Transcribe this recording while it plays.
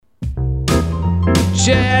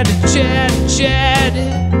Chad, Chad, Chad.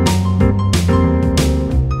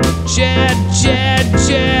 Chad, Chad,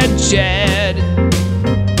 Chad, Chad.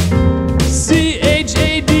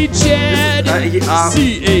 C-H-A-D, Chad.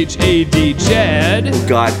 C-H-A-D, Chad. Oh,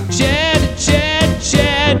 God. Chad, Chad,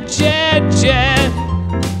 Chad, Chad, Chad.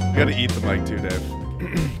 You gotta eat the mic too, Dave.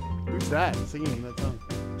 Who's that singing that song?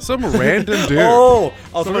 Some random dude. Oh,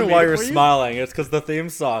 I was Someone wondering why made it you're for you? smiling. It's because the theme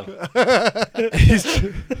song.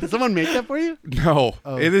 Did someone make that for you? No,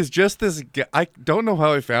 Oh. it is just this guy. I don't know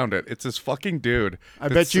how I found it. It's this fucking dude. I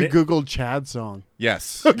bet you Googled Chad song.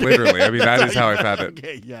 Yes, literally. I mean, that is how I found it.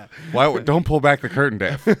 Okay, yeah. Why? Don't pull back the curtain,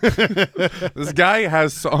 Dave. This guy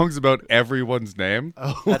has songs about everyone's name.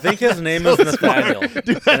 I think his name is Nathaniel.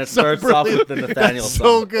 Dude, and it starts off with the Nathaniel That's song.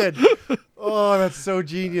 so good. Oh, that's so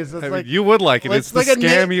genius. That's I like mean, you would like it. It's the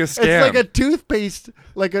scammiest scam. It's like a toothpaste,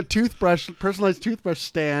 like a toothbrush, personalized toothbrush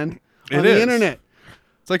stand on the internet.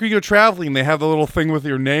 It's like when you go traveling, they have the little thing with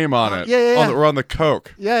your name on it. Yeah. Or on the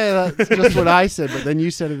Coke. Yeah, that's just what I said, but then you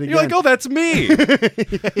said it again. You're like, oh, that's me.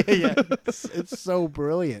 yeah. It's so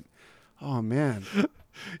brilliant. Oh, man.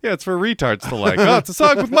 Yeah, it's for retards to like. Oh, it's a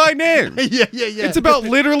song with my name. yeah. It's about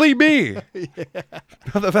literally me.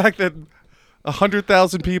 The fact that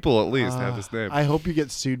 100,000 people at least have this name. I hope you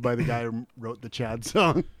get sued by the guy who wrote the Chad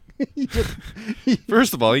song.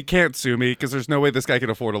 First of all, he can't sue me because there's no way this guy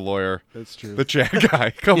can afford a lawyer. That's true. The Chad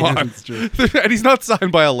guy. Come on. That's true. And he's not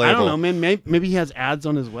signed by a label. I don't know, man. Maybe he has ads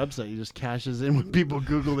on his website. He just cashes in when people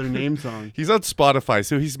Google their name song. He's on Spotify,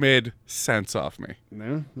 so he's made sense off me.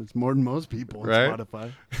 No, it's more than most people on Right?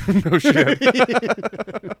 Spotify. No shit.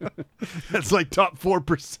 That's like top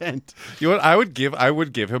 4%. You know what? I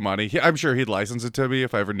would give him money. I'm sure he'd license it to me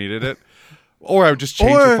if I ever needed it. Or I would just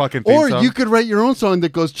change the fucking theme song. you could write your own song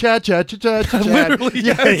that goes Chad, Chad, Chad, Chad, Chad. Literally,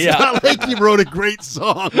 yeah, it's yeah. not like you wrote a great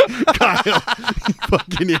song, Kyle. You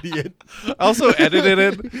fucking idiot. I also edited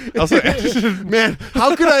it. Man,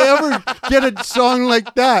 how could I ever get a song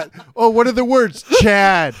like that? Oh, what are the words?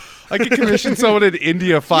 Chad. I could commission someone in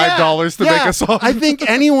India $5 to make a song. I think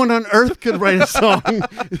anyone on earth could write a song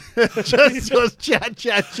that just goes Chad,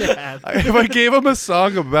 Chad, Chad. If I gave them a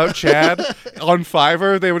song about Chad on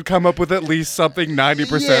Fiverr, they would come up with at least something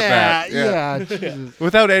 90% that. Yeah. Jesus.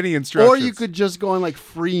 Without any instructions. Or you could just go on like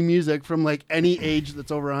free music from like any age that's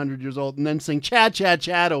over 100 years old and then sing Chad, Chad,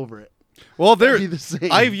 Chad over it. Well, be the same.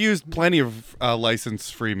 I've used plenty of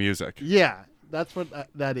license-free music. Yeah. That's what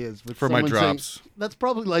that is. With For my someone drops. saying, that's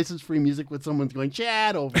probably license-free music with someone's going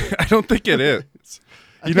Chad over it. I don't think it is. You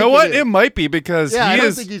think know what? it is. It might be because Yeah, he I don't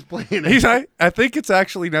is. think he's playing it. I think it's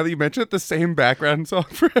actually, now that you mention it, the same background song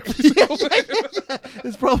for every single one.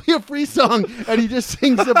 It's probably a free song, and he just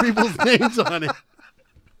sings the people's names on it.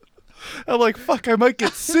 I'm like, fuck, I might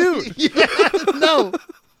get sued. No.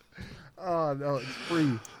 Oh, no, it's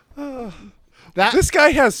free. This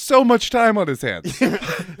guy has so much time on his hands. Dude,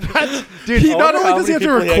 He not wonder only how does he many have to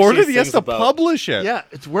people he record actually it, he has sings to about. publish it. yeah,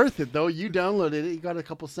 it's worth it, though. You downloaded it. You got a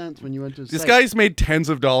couple cents when you went to his This site. guy's made tens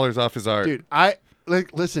of dollars off his art. Dude,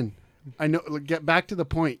 listen. I know. Get back to the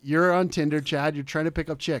point. You're on Tinder, Chad. You're trying to pick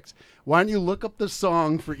up chicks. Why don't you look up the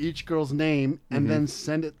song for each girl's name and then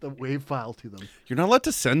send it the WAV file to them? You're not allowed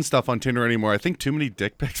to send stuff on Tinder anymore. I think too many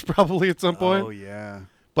dick pics probably at some point. Oh yeah.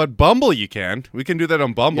 But Bumble you can. We can do that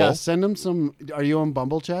on Bumble. Yeah, send them some. Are you on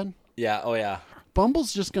Bumble, Chad? Yeah, oh yeah.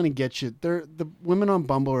 Bumble's just gonna get you. The women on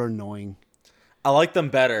Bumble are annoying. I like them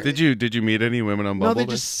better. Did you meet any women on Bumble? No, they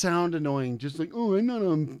just sound annoying. Just like, oh, I'm not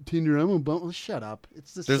on Tinder. I'm on Bumble. Shut up.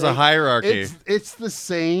 It's the There's same. a hierarchy. It's the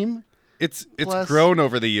same. It's plus- grown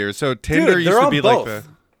over the years. So Tinder Dude, used they're to on be both. like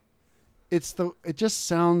the. It just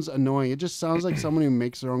sounds annoying. It just sounds like someone who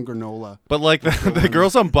makes their own granola. But like the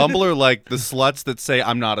girls on Bumble are like the sluts that say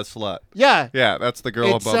I'm not a slut. Yeah. Yeah, that's the girl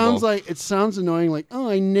on It Bumble. sounds annoying. Like, oh,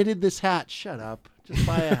 I knitted this hat. Shut up. Just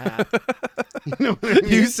buy a hat. You know what I mean?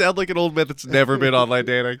 You sound like an old man that's never been online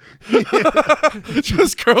dating.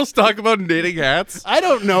 Just girls talk about knitting hats. I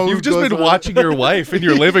don't know. You've just been watching your wife in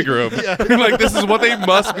your living room. You're like, this is what they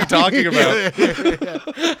must be talking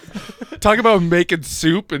about. Talking about making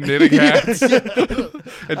soup and knitting hats.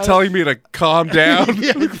 And telling me to calm down.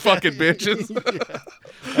 You fucking bitches.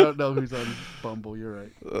 I don't know who's on Bumble. You're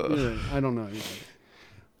right. I don't know.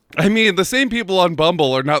 I mean, the same people on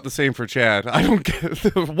Bumble are not the same for Chad. I don't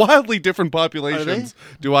get wildly different populations.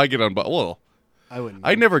 Do I get on Bumble? Well, I wouldn't.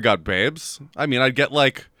 I never got babes. I mean, I'd get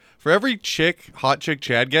like, for every hot chick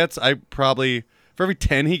Chad gets, for every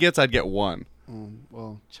 10 he gets, I'd get one.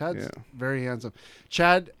 Well, Chad's very handsome.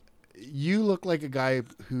 Chad, you look like a guy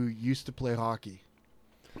who used to play hockey.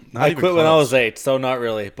 I even quit when I close. was 8, so not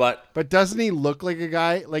really. But But doesn't he look like a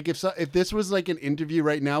guy? Like if this was like an interview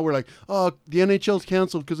right now, we're like, oh, the NHL's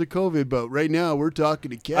canceled because of COVID, but right now we're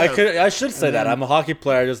talking to Kev. I should say that. I'm a hockey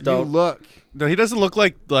player. I just You don't. look. No, he doesn't look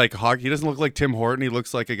like hockey. He doesn't look like Tim Horton. He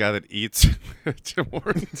looks like a guy that eats Tim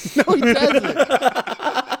Horton. No, he doesn't.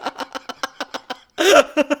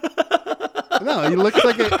 No, he looks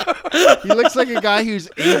like a guy who's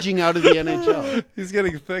aging out of the NHL. He's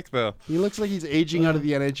getting thick though. He looks like he's aging out of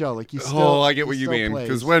the NHL. Like he's still. Oh, I get he what you still mean. plays.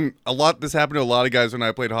 Because this happened to a lot of guys when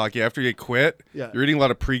I played hockey. After you quit, Yeah. you're eating a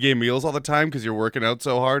lot of pregame meals all the time because you're working out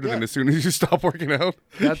so hard. And then Yeah. as soon as you stop working out,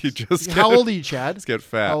 That's- you just how old are you, Chad? just get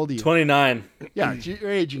fat. How old are you? 29. Yeah,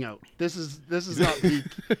 you're aging out. This is not peak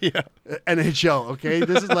Yeah. NHL. Okay,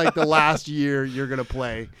 this is like the last year you're gonna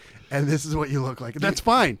play, and this is what you look like. And that's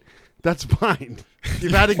fine. That's fine.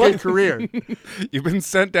 You've had a good career. You've been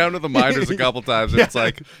sent down to the minors a couple times. And It's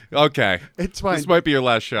like, okay, It's fine. this might be your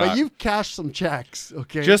last shot. But you've cashed some checks.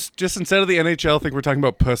 Okay. Just instead of the NHL thing, we're talking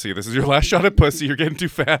about pussy. This is your last shot at pussy. You're getting too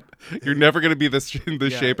fat. You're never going to be in this Yeah,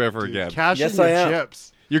 shape ever dude, again. Cash Yes, in your I am.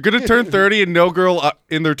 chips. You're going to turn 30 and no girl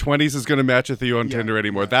in their 20s is going to match with you on Yeah, Tinder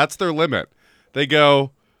anymore. yeah. That's their limit. They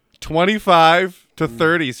go 25 to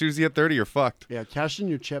 30. As soon as you hit 30, you're fucked. Yeah, cash in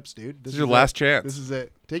your chips, dude. This is your last it. chance. This is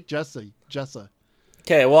it. Take Jessa.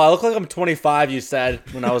 Okay, well, I look like I'm 25, you said,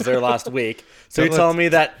 when I was there last week. So Don't you're let- telling me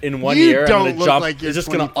that in 1 You year, I'm don't going to look jump. like you're It's just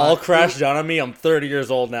going to 25. all crash down on me. I'm 30 years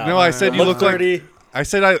old now. No, I said you I'm look like 30.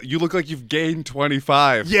 you look like you've gained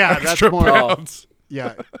 25 Yeah, that's extra more- pounds.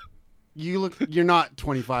 Yeah. You're not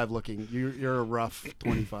 25 looking. You're a rough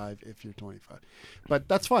 25 if you're 25. But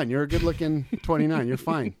that's fine. You're a good looking 29. You're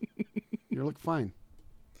fine. You look fine.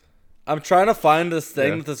 I'm trying to find this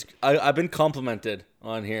thing. Yeah. I've been complimented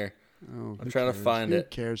on here. Oh, I'm trying to find Who it.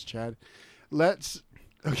 cares, Chad?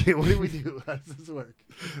 Okay, what do we do? How does this work?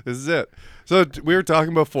 This is it. So we were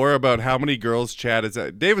talking before about how many girls Chad is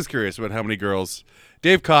at. Dave was curious about how many girls.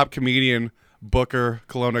 Dave Kopp, comedian, booker,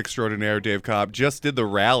 Kelowna extraordinaire, Dave Kopp, just did the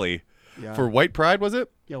rally Yeah. for White Pride, was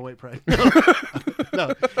it? Yeah, White Pride.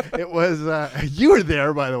 No, it was. You were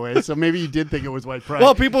there, by the way, so maybe you did think it was White Pride.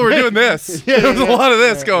 Well, people were doing this. Yeah, there was yeah, a lot of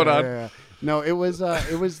this yeah, going yeah, on. yeah, yeah. No, it was.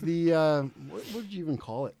 It was the. What did you even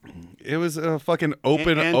call it? It was a fucking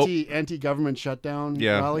open. Anti-government shutdown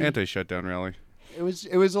rally. Anti-shutdown rally. It was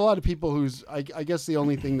a lot of people who's. I guess the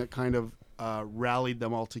only thing that kind of rallied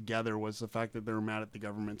them all together was the fact that they were mad at the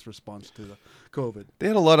government's response to the COVID. They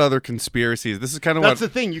had a lot of other conspiracies. This is kind of That's what.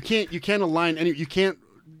 the thing. You can't align any. You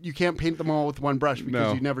can't paint them all with one brush because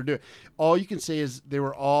No. you never do it. All you can say is they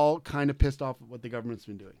were all kind of pissed off at what the government's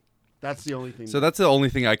been doing. That's the only thing. So that's the only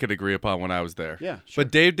thing I could agree upon when I was there. Yeah, sure.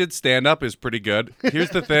 But Dave did stand up is pretty good. Here's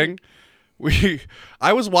the thing.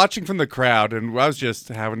 I was watching from the crowd and I was just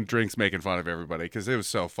having drinks making fun of everybody because it was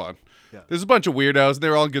so fun. Yeah. There's a bunch of weirdos. They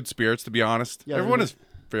were all in good spirits, to be honest. Yeah, Everyone they're is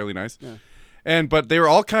fairly nice. Yeah. But they were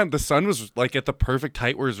all the sun was like at the perfect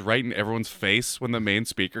height where it was right in everyone's face when the main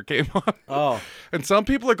speaker came on. Oh. And some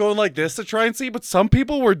people are going like this to try and see, but some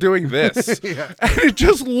people were doing this. Yeah. And it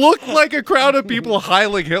just looked like a crowd of people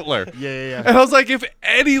heiling Hitler. Yeah. And I was like, if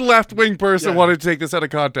any left-wing person Yeah. wanted to take this out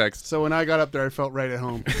of context. So when I got up there, I felt right at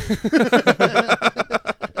home.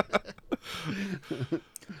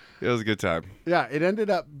 It was a good time. Yeah, it ended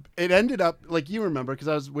up like you remember because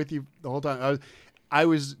I was with you the whole time. I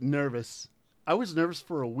was nervous. I was nervous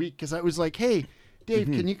for a week because I was like, "Hey, Dave,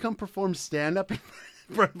 can you come perform stand up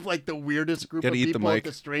for like the weirdest group Gotta of eat the people at mic.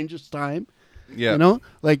 the strangest time?" Yeah. You know,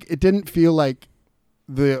 like it didn't feel like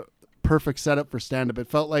the perfect setup for stand up. It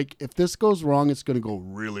felt like if this goes wrong, it's going to go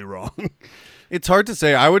really wrong. It's hard to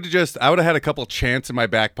say. I would have had a couple chants in my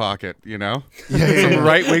back pocket, you know? Yeah. Some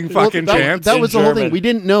right-wing fucking that, chants. That was the whole German. thing. We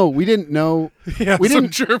didn't know. Yeah, we some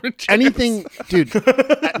didn't German chants. anything, dude.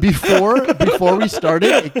 Before we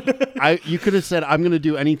started, you could have said I'm going to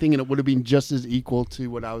do anything, and it would have been just as equal to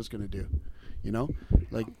what I was going to do. You know,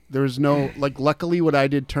 like there was no like. Luckily, what I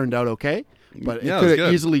did turned out okay, but Yeah, it it was could have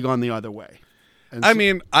good. easily gone the other way. And I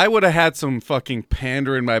mean, I would have had some fucking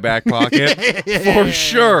pander in my back pocket for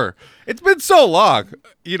sure. It's been so long.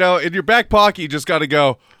 You know, in your back pocket, you just got to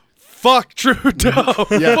go, fuck Trudeau.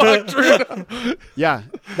 Yeah. Fuck Trudeau. yeah,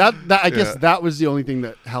 that I guess Yeah. that was the only thing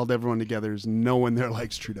that held everyone together is no one there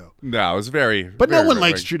likes Trudeau. No, it was very. But very no one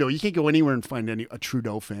right-wing. likes Trudeau. You can't go anywhere and find a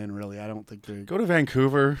Trudeau fan, really. I don't think Go to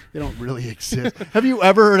Vancouver. they don't really exist. Have you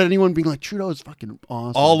ever heard anyone being like, Trudeau is fucking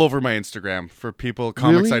awesome? All over my Instagram for comics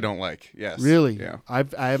Really? I don't like. Yes. Really? Yeah. I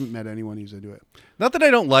haven't met anyone who's into it. Not that I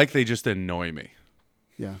don't like, they just annoy me.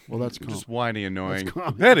 Yeah, well, that's They're cool. just whiny, annoying.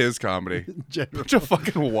 comedy. That is comedy. General. Bunch of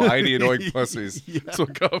fucking whiny, annoying pussies. That's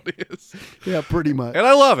what comedy is. Yeah, pretty much. And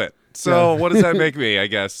I love it. So Yeah. what does that make me, I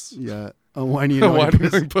guess? Yeah. A whiny A annoying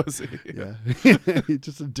whining pussy. pussy. Yeah.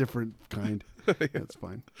 Just a different kind. That's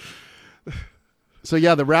fine. So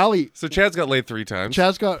yeah, the rally. So Chad's got laid 3 times.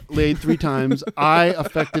 Chaz got laid 3 times. I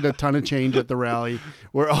affected a ton of change at the rally.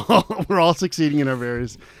 We're all succeeding in our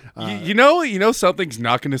various. You know something's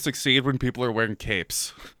not going to succeed when people are wearing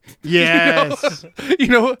capes. Yes. You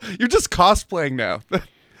know, you're just cosplaying now.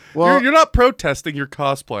 Well, you're not protesting, you're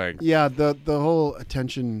cosplaying. yeah, the whole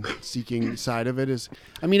attention-seeking side of it is.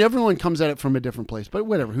 I mean, everyone comes at it from a different place, but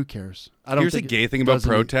whatever. Who cares? I don't. Here's the think gay it thing about does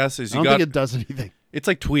protests is I you don't got. think it does anything. It's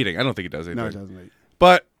like tweeting. I don't think it does anything. No, it doesn't.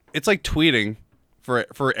 But it's like tweeting for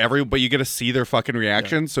but you get to see their fucking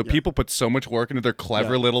reactions. So people put so much work into their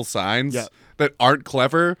clever little signs that aren't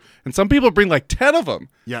clever, and some people bring like 10 of them.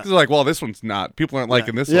 Yeah, they're like, well, this one's not. People aren't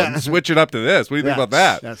liking this one. Switch it up to this. What do you think about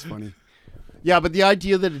that? That's funny. Yeah, but the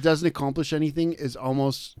idea that it doesn't accomplish anything is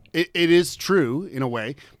almost it is true in a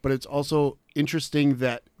way, but it's also interesting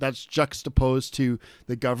that that's juxtaposed to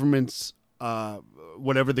the government's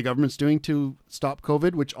whatever the government's doing to stop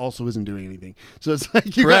COVID, which also isn't doing anything. So it's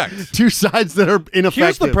like you got 2 sides that are ineffective.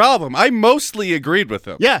 Here's the problem. I mostly agreed with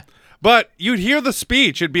him. Yeah. But you'd hear the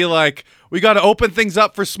speech. It'd be like, we got to open things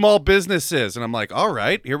up for small businesses. And I'm like, all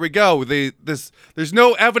right, here we go. There's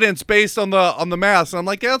no evidence based on the masks. And I'm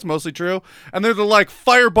like, yeah, that's mostly true. And they're like,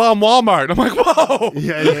 firebomb Walmart. I'm like, whoa.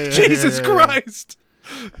 Jesus Christ.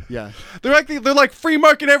 Yeah. They're like free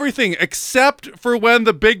market everything except for when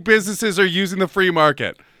the big businesses are using the free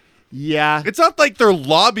market. Yeah. It's not like they're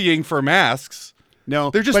lobbying for masks.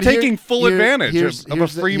 No, they're just taking full advantage of a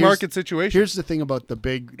free market situation. Here's the thing about the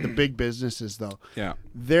big businesses, though. Yeah,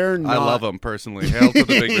 they're not. I love them personally. Hail to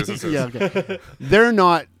the big businesses. Yeah, okay. They're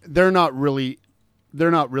not really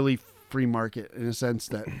free market in a sense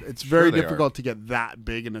that it's very difficult to get that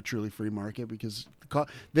big in a truly free market because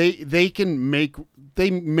they can make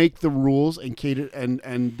the rules and cater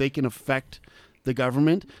and they can affect the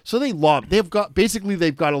government. So they lobby. They've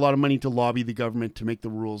got a lot of money to lobby the government to make the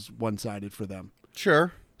rules one-sided for them.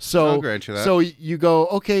 Sure. So I'll grant you that. So you go,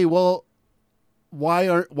 okay, well, why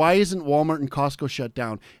isn't Walmart and Costco shut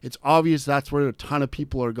down? It's obvious that's where a ton of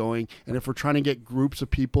people are going, and if we're trying to get groups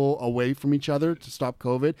of people away from each other to stop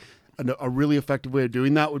COVID, a really effective way of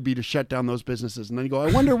doing that would be to shut down those businesses. And then you go,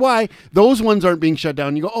 I wonder why those ones aren't being shut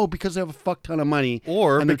down. You go, oh, because they have a fuck ton of money.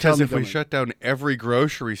 Or because if we shut down every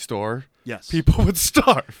grocery store, yes, people would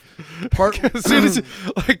starve. As soon as,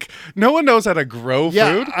 like, no one knows how to grow food.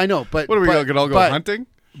 Yeah, I know. But what are we going to all go hunting?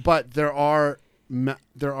 But there are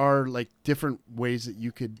like different ways that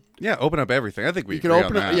you could. Yeah, open up everything. I think we could agree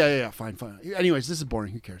open on up. that. Yeah. Fine. Anyways, this is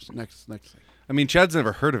boring. Who cares? Next thing. I mean, Chad's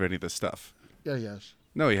never heard of any of this stuff. Yeah. Yes.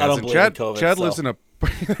 No, he I don't hasn't. believe in COVID, Chad so. lives in a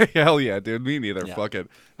hell yeah, dude. Me neither. Yeah. Fuck it.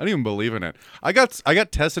 I don't even believe in it. I got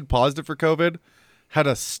tested positive for COVID. Had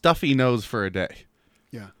a stuffy nose for a day.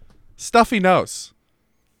 Yeah. Stuffy nose.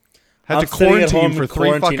 Had I'm to quarantine sitting at home for in 3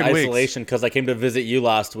 quarantine fucking weeks. isolation because I came to visit you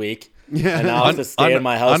last week. Yeah. And now I have to stay in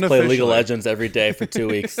my house, play League unofficially. of Legends every day for 2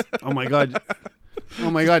 weeks. Oh my god.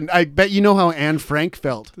 Oh my god. I bet you know how Anne Frank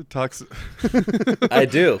felt. I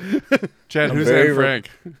do. Chad, I'm who's very Anne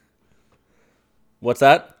Frank? What's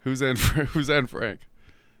that? Who's Anne Frank?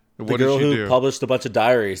 The What girl did she who do? published a bunch of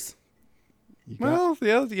diaries. Well,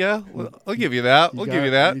 yeah. Well, I'll give you that. I'll give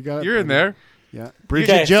you that. You're in there. Yeah.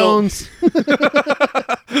 Bridget Okay, Jones.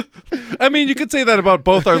 I mean, you could say that about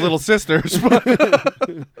both our little sisters. But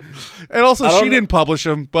and also, she didn't publish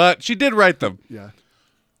them, but she did write them. Yeah.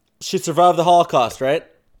 She survived the Holocaust, right?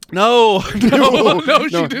 No, she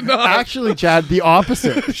did not. Actually, Chad, the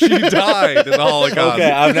opposite. She died in the Holocaust.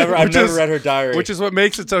 Okay, I've never read her diary. Which is what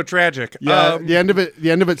makes it so tragic. Yeah, the end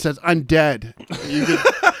of it says, I'm dead.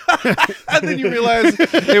 And then you realize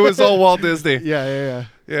it was all Walt Disney. Yeah.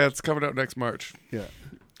 Yeah, it's coming out next March. Yeah.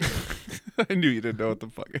 I knew you didn't know what the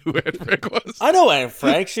fuck who Anne Frank was. I know Anne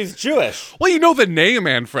Frank. She's Jewish. Well, you know the name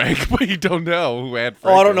Anne Frank, but you don't know who Anne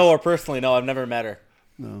Frank Oh, I don't is. know her personally. No, I've never met her.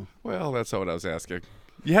 No. Well, that's not what I was asking.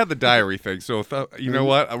 You had the diary thing, so you know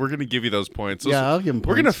what? We're going to give you those points. Yeah, I'll give them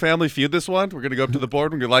We're going to points. family feud this one. We're going to go up to the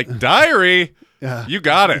board and be like, diary. Yeah. You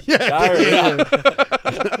got it. Diary,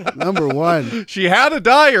 yeah. Number 1. She had a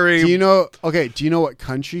diary. Do you know what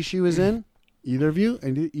country she was in? Either of you?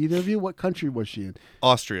 And either of you, what country was she in?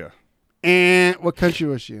 Austria. And what country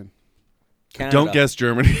was she in? Canada. Don't guess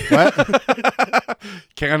Germany. What?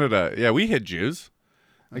 Canada. Yeah, we hit Jews.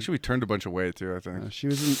 Actually, we turned a bunch away too, I think. She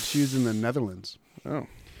was in the Netherlands. Oh.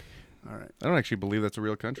 All right. I don't actually believe that's a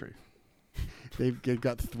real country. They've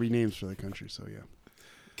got 3 names for the country, so yeah.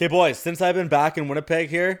 Okay, boys, since I've been back in Winnipeg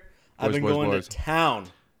here, I've been going boys. to town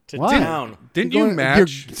to Why? town. Didn't you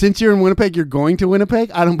match? Since you're in Winnipeg, you're going to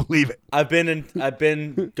Winnipeg? I don't believe it. I've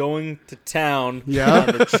been going to town Yeah? on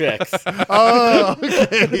the chicks. Oh,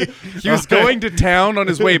 okay. He was going to town on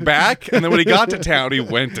his way back, and then when he got to town, he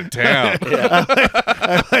went to town.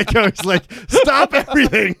 I like how he's like, stop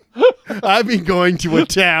everything. I've been going to a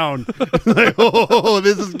town. Like, oh,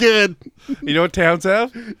 this is good. You know what towns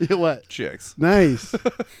have? What? Chicks. Nice.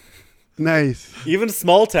 Nice. Even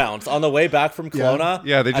small towns. On the way back from Kelowna,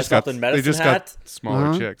 Yeah, they I just stopped got in Medicine Hat. smaller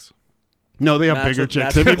Uh-huh. chicks. No, they have Match bigger with-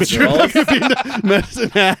 chicks. match They with be girls. Medicine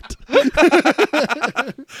Hat.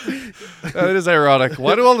 That is ironic.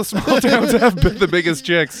 Why do all the small towns have the biggest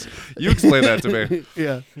chicks? You explain that to me.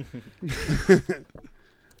 Yeah.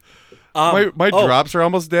 My oh, drops are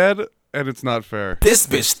almost dead, and it's not fair. This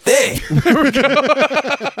bitch thick.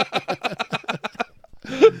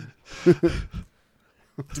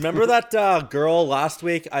 Remember that girl last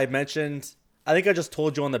week I mentioned? I think I just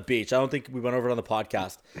told you on the beach. I don't think we went over it on the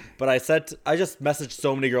podcast. But I just messaged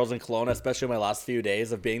so many girls in Kelowna, especially my last few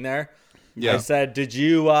days of being there. Yeah. I said, did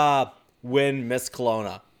you win Miss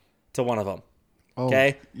Kelowna to one of them? Oh,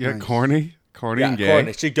 Okay. Yeah, Nice. corny Yeah, and gay.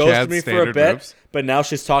 Courtney. She ghosted Chad's me for a standard bit, moves. but now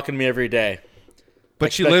she's talking to me every day.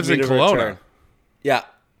 But she Expect lives me in to Kelowna. return. Yeah.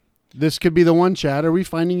 This could be the one, Chad. Are we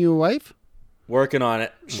finding you a wife? Working on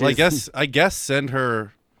it. Well, I guess send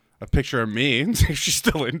her a picture of me and see if she's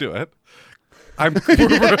still into it.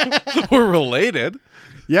 We're related.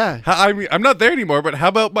 Yeah. I mean, I'm not there anymore, but how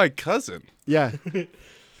about my cousin? Yeah.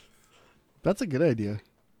 That's a good idea.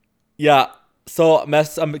 Yeah. So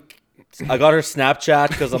I got her Snapchat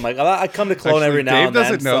because I'm like, I come to Kelowna every now Dave and then.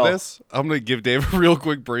 doesn't know so- this. I'm going to give Dave a real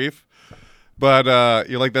quick brief. But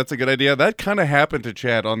you're like, that's a good idea. That kind of happened to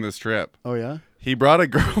Chad on this trip. Oh, yeah? He brought a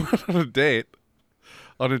girl on a date,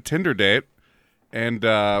 on a Tinder date, and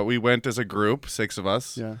we went as a group, 6 of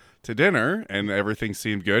us, Yeah. to dinner, and everything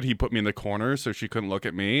seemed good. He put me in the corner so she couldn't look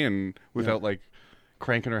at me and without like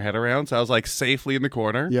cranking her head around. So I was like safely in the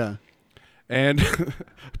corner. Yeah. And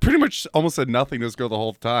pretty much almost said nothing to this girl the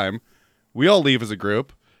whole time. We all leave as a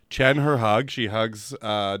group. Chad and her hug. She hugs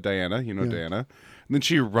Diana. You know Diana. And then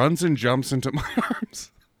she runs and jumps into my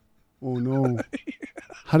arms. Oh, no.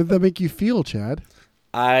 How did that make you feel, Chad?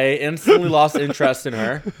 I instantly lost interest in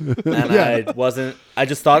her, and Yeah.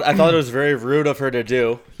 I thought it was very rude of her to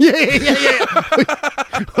do. Yeah.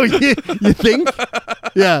 Oh, you think?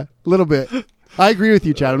 Yeah, a little bit. I agree with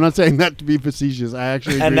you, Chad. I'm not saying that to be facetious. I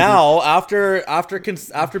actually agree And with now,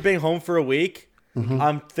 after being home for a week, Mm-hmm.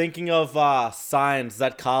 I'm thinking of signs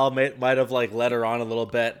that Kyle might have like led her on a little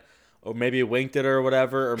bit, or maybe winked at her or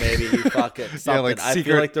whatever, or maybe he fucking something. like I feel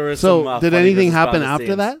secret- like there was So, some. did funny anything business happen behind the after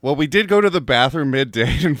scenes. that? Well, we did go to the bathroom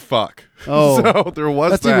mid-date and fuck. Oh. So there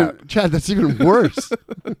was That's that. even, Chad, that's even worse.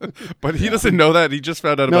 But he doesn't know that. He just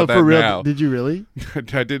found out No, about for that real. now. Did you really?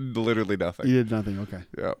 I did literally nothing. You did nothing. Okay.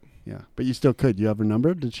 Yeah. Yeah. But you still could. You have her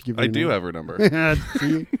number? Did she give you I her do number? have her number.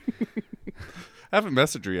 See? I haven't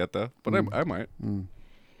messaged her yet, though. But I might. Well,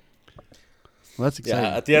 that's exciting.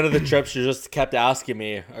 Yeah, at the end of the trip, she just kept asking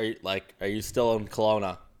me, "Are you still in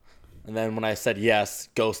Kelowna?" And then when I said yes,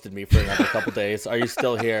 ghosted me for another couple days. Are you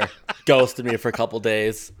still here? Ghosted me for a couple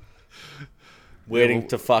days. Waiting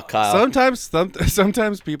to fuck Kyle.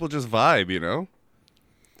 Sometimes people just vibe, you know?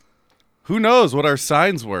 Who knows what our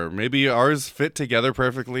signs were? Maybe ours fit together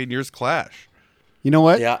perfectly and yours clash. You know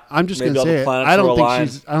what? Yeah, I'm just maybe gonna all say the it. planets I were don't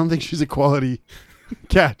aligned. think she's a quality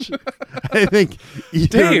catch. I think either,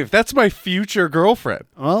 Dave, that's my future girlfriend.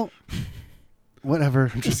 Well, whatever.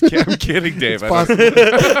 Just kidding. I'm kidding, Dave. It's possible.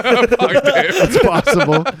 Fuck, Dave. It's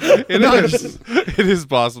possible. It is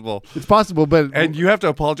possible. It's possible, but And you have to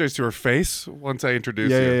apologize to her face once I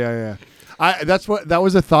introduce you. yeah. That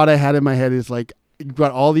was a thought I had in my head. Is like, you've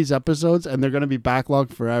got all these episodes and they're going to be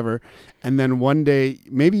backlogged forever, and then one day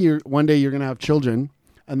you're going to have children,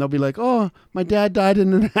 and they'll be like, "Oh, my dad died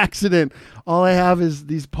in an accident. All I have is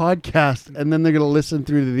these podcasts," and then they're going to listen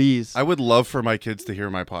through to these. I would love for my kids to hear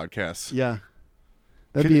my podcasts. Yeah,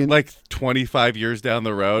 that'd be Like 25 years down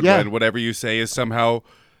the road, Yeah. when whatever you say is somehow...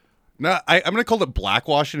 I'm going to call it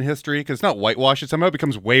blackwash in history, because it's not whitewash. It somehow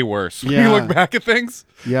becomes way worse when you Yeah. look back at things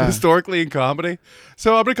Yeah. historically in comedy.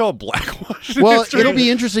 So I'm going to call it blackwash in well, history. it'll be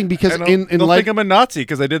interesting because And in they'll light, think I'm a Nazi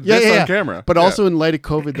because I did this on camera. But Yeah. also in light of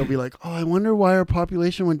COVID, they'll be like, "Oh, I wonder why our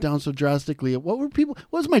population went down so drastically. What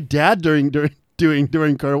was my dad during doing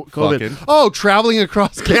during COVID? Fucking. Oh, traveling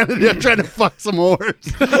across Canada trying to fuck some whores.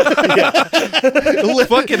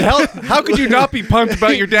 Fucking hell. How could you not be pumped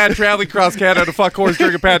about your dad traveling across Canada to fuck whores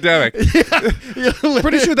during a pandemic?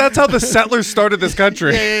 Pretty sure that's how the settlers started this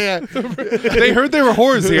country. Yeah. They heard there were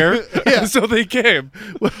whores here, so they came.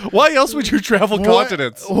 Why else would you travel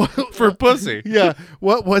continents for pussy? Yeah.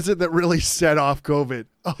 What was it that really set off COVID?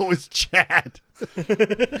 Oh, it was Chad.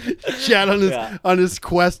 Chad on his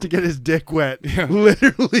quest to get his dick wet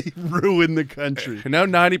literally ruined the country. And now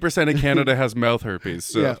 90% of Canada has mouth herpes.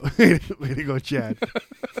 So. Yeah. Way to go, Chad.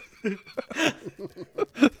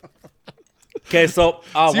 Okay, so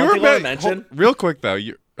one thing I want to mention. Real quick, though.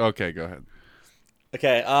 Okay, go ahead.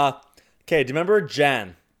 Okay, do you remember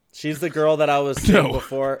Jan? She's the girl that I was seeing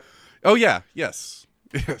before. Oh, yeah. Yes.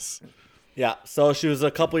 Yeah, so she was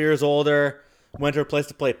a couple years older. Went to her place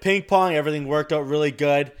to play ping pong. Everything worked out really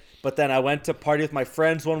good. But then I went to party with my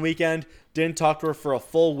friends one weekend. Didn't talk to her for a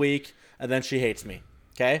full week. And then she hates me.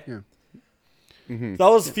 Okay? Yeah. So that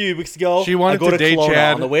was a few weeks ago. She wanted to date Kelowna.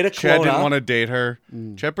 Chad. On the way to Chad Kelowna, didn't want to date her.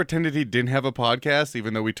 Chad pretended he didn't have a podcast,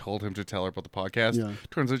 even though we told him to tell her about the podcast. Yeah.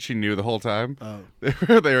 Turns out she knew the whole time. Oh.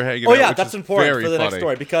 They were hanging out. Oh, yeah, which that's is important very for the funny. next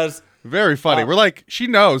story because... Very funny. We're like, she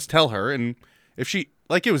knows, tell her. And if she,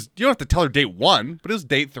 like, it was, you don't have to tell her date 1, but it was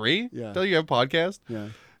date 3. Yeah. Tell you have a podcast. Yeah.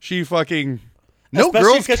 She fucking, no Especially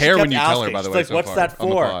girls because she care when kept you tell her, asking. by the She's way. like, so what's far that on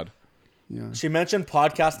the for? pod. Yeah. She mentioned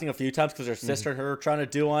podcasting a few times because her sister and her were trying to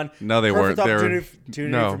do one. No, they weren't. Perfect They were-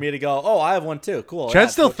 opportunity for me to go, oh, I have one too. Cool. Chad Yeah,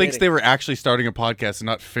 still cool thinks dating. they were actually starting a podcast and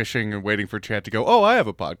not fishing and waiting for Chad to go, oh, I have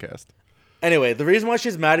a podcast. Anyway, the reason why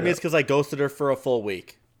she's mad at me is because I ghosted her for a full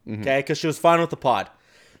week. Okay? Because she was fine with the pod.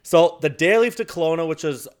 So the day I leave to Kelowna, which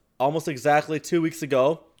was almost exactly 2 weeks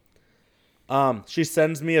ago, she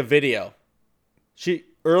sends me a video.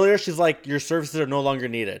 Earlier, she's like, your services are no longer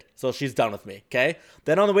needed. So she's done with me, okay?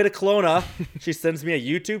 Then on the way to Kelowna, she sends me a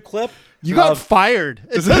YouTube clip. You got fired.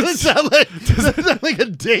 It doesn't sound like a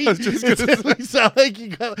date. I was just It gonna doesn't sound like you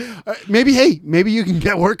got. Maybe you can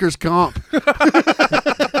get workers' comp.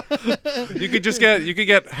 You could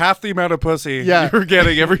get half the amount of pussy Yeah. you're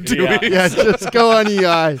getting every 2 Yeah. weeks. Yeah, just go on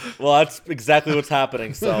EI. Well, that's exactly what's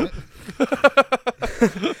happening. So,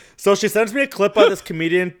 so she sends me a clip by this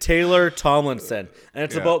comedian Taylor Tomlinson, and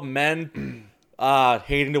it's about men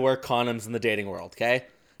hating to wear condoms in the dating world. Okay.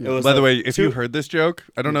 It was By the like way, if you heard this joke,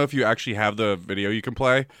 I don't know if you actually have the video you can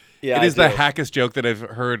play. Yeah, it is I the do. hackest joke that I've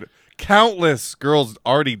heard countless girls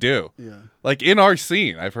already do. Yeah. Like in our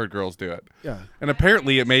scene, I've heard girls do it. Yeah. And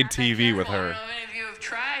apparently it made TV with I don't her. know if any of you have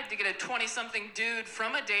tried to get a 20-something dude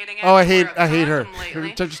from a dating app. Oh, I to wear hate a her. condom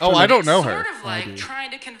lately. Oh, I don't know her. It's sort of like trying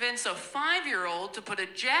to convince a 5-year-old to put a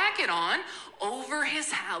jacket on over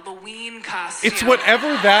his Halloween costume. It's whatever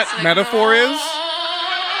that It's like, metaphor is.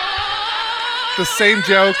 The same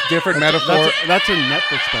joke, different metaphor. That's a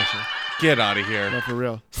Netflix special. Get out of here. Yeah, for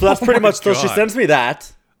real. So that's pretty my much. So she God. sends me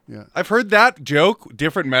that. Yeah. I've heard that joke,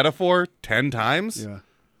 different metaphor, 10 times. Yeah.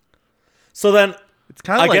 So then It's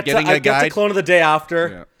kind of like getting I a get guy. to Kelowna the day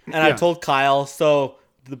after, and I Yeah. told Kyle. So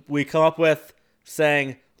we come up with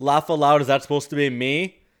saying "laugh aloud." Is that supposed to be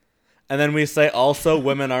me? And then we say also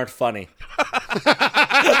women aren't funny.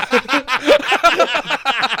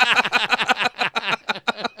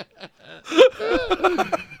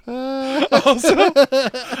 Also,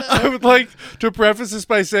 I would like to preface this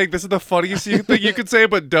by saying this is the funniest thing you could say,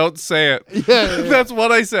 but don't say it. Yeah. That's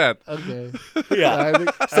what I said. Okay. Yeah. I think-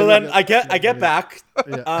 So I then think I get back,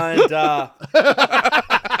 Yeah. and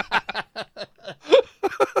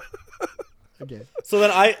Okay. so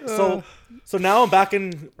then so now I'm back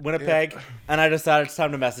in Winnipeg, and I decided it's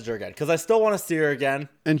time to message her again because I still want to see her again.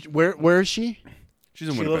 And where is she? She's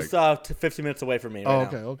in She Winnipeg. lives 50 minutes away from me. Oh,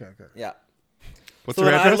 Right now. okay. Yeah. What's So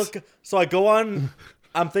her then address? I go on.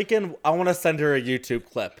 I'm thinking I want to send her a YouTube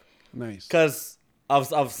clip Nice. because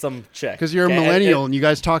of some chick. Because you're a okay? And millennial and you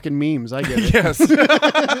guys talking memes. I get it. Yes.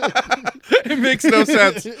 It makes no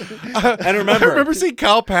sense. and I remember, remember seeing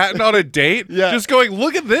Kyle Patton on a date, Yeah. just going,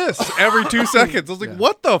 "Look at this!" every 2 seconds. I was like,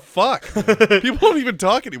 "What the fuck?" People don't even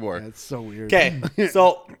talk anymore. That's so weird. okay,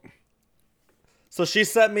 so she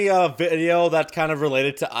sent me a video that kind of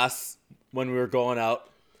related to us when we were going out.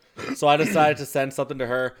 So I decided to send something to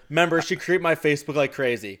her. Remember, she creeped my Facebook like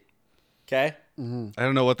crazy. Okay. I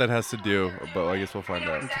don't know what that has to do, but I guess we'll find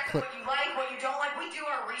out. Exactly what you like, what you don't like. We do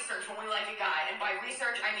our research when we like a guy. And by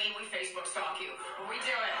research, I mean we Facebook stalk you. We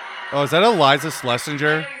do it. Oh, is that Eliza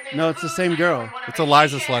Schlesinger? No, it's the same girl. It's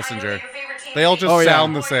Eliza Schlesinger. They all just Oh, yeah.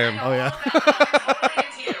 sound the same. Oh yeah. That's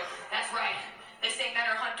right. They say men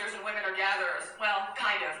are hunters and women are gatherers. Well,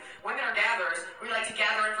 kind of. Women are gatherers. We like to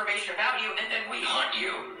gather information about you, and then we hunt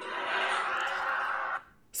you.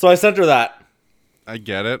 So I sent her that. I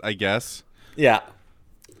get it, I guess. Yeah.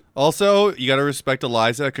 Also, you got to respect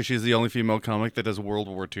Eliza because she's the only female comic that does World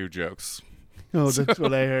War II jokes. Oh, that's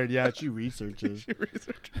what I heard. Yeah, she researches.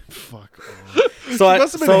 Fuck. So I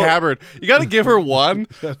Must have been hammered. You got to give her one,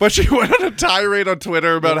 but she went on a tirade on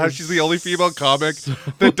Twitter about how she's the only female comic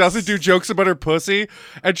that doesn't do jokes about her pussy,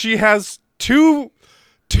 and she has two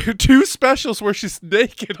specials where she's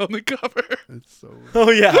naked on the cover. That's so. Oh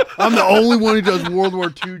yeah. I'm the only one who does World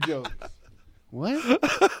War II jokes. What?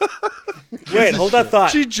 Wait, hold that thought.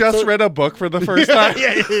 She just read a book for the first time.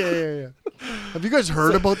 Yeah. Have you guys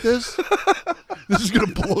heard about this? This is gonna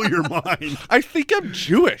blow your mind. I think I'm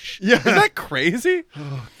Jewish. Yeah. Isn't that crazy?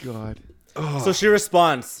 Oh God. So she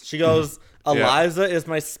responds. She goes, "Eliza is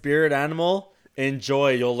my spirit animal.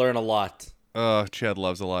 Enjoy. You'll learn a lot." Chad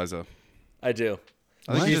loves Eliza. I do.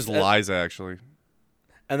 I think he's just Liza, actually.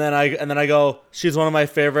 And then I go, "She's one of my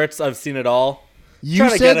favorites. I've seen it all." You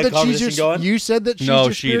said that she's your. Going. You said that she's No,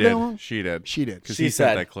 your she spirit did. animal? She did. She did. Because She he said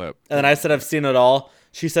sent that clip. And then I said, "I've seen it all."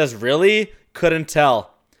 She says, "Really? Couldn't tell."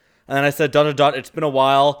 And then I said, ... It's been a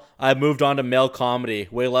while. I moved on to male comedy.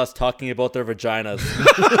 Way less talking about their vaginas."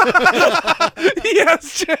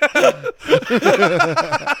 Yes, Chad.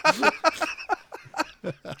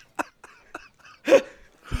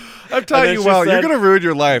 I'm telling you, well, you're going to ruin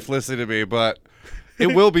your life listening to me, but it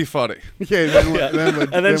will be funny. Okay.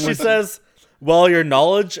 And then she says, "Well, your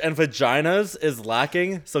knowledge and vaginas is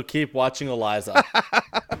lacking, so keep watching Eliza."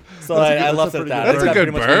 So I left it at that. That's a That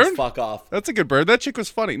good pretty much burn. means fuck off. That's a good bird. That chick was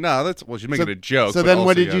funny. No, she's making a joke. So but then, also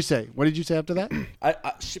what did you say? What did you say after that?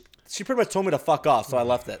 She pretty much told me to fuck off, so I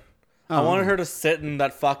left it. I wanted her to sit in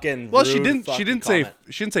that fucking. Well, rude she didn't say. comment.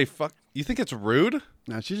 She didn't say fuck. You think it's rude?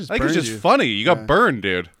 No, she just. I think it's burned just you. funny. You got burned,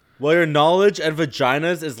 dude. Well, your knowledge and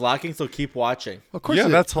vaginas is lacking, so keep watching. Of course, Yeah,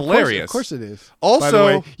 that's hilarious. Of course, it is. Also- by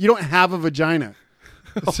the way, you don't have a vagina.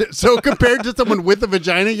 So compared to someone with a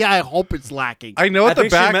vagina, yeah, I hope it's lacking. I know I at the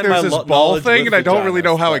think she back meant there's my this ball knowledge thing, with and I don't really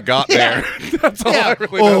know vaginas, how it got there. That's all I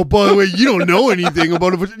really know. Oh, by the way, you don't know anything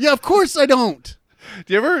about a vagina. Yeah, of course I don't.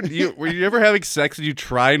 Were you ever having sex and you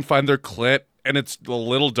try and find their clit and it's a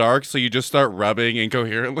little dark, so you just start rubbing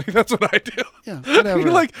incoherently? That's what I do. Yeah, whatever.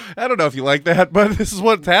 You're like, I don't know if you like that, but this is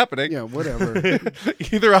what's happening. Yeah, whatever.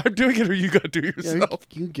 Either I'm doing it or you got to do Yeah, yourself.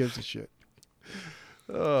 who gives a shit?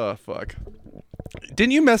 Oh, fuck.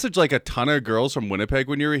 Didn't you message like a ton of girls from Winnipeg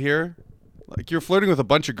when you were here? Like you're flirting with a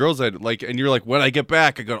bunch of girls and you're like, when I get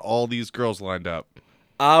back, I got all these girls lined up.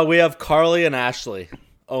 We have Carly and Ashley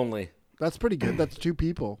only. That's pretty good. That's two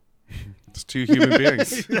people. It's two human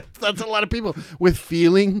beings. That's a lot of people with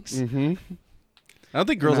feelings. I don't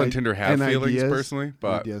think girls on Tinder have and feelings ideas. personally,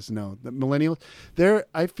 but Ideas, no. The millennials,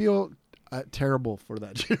 I feel terrible for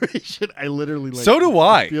that generation. I literally like. So do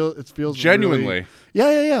I. It feels Genuinely.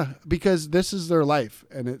 really- yeah. Because this is their life,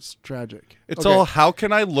 and it's tragic. it's Okay. all how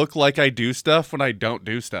can I look like I do stuff when I don't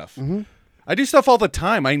do stuff? I do stuff all the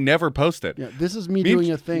time. I never post it. Yeah, this is me Me and-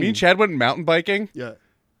 doing a thing. Me and Chad went mountain biking, Yeah.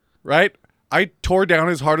 right? I tore down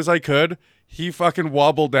as hard as I could. He fucking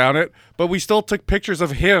wobbled down it, but we still took pictures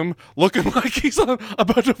of him looking like he's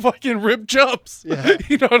about to fucking rip jumps. Yeah.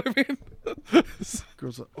 You know what I mean?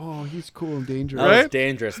 Girls are, oh, he's cool and dangerous. That Right? was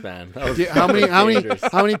dangerous, man. That was How many dangerous.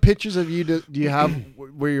 how many pictures of you do you have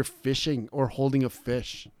where you're fishing or holding a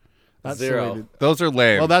fish? That's the way Zero. to- Those are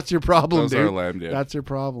lame. Well, that's your problem, Those dude. are lame, dude. That's your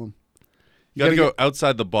problem. you gotta gotta go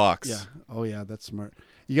outside the box. Yeah. Oh yeah, that's smart.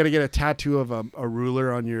 You got to get a tattoo of a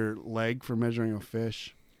ruler on your leg for measuring a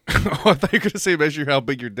fish. Oh, I thought you were going to say measure how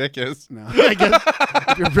big your dick is. No, I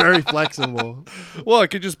guess you're very flexible. Well, it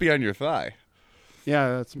could just be on your thigh.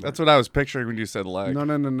 Yeah, that's smart. That's what I was picturing when you said leg.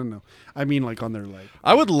 No. I mean, like on their leg.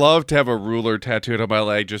 I would love to have a ruler tattooed on my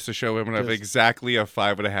leg just to show women I have exactly a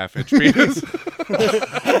 5.5 inch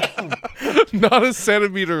penis. Not a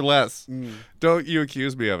centimeter less. Don't you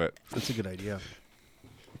accuse me of it. That's a good idea.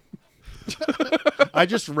 I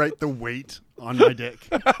just write the weight on my dick.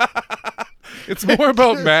 It's more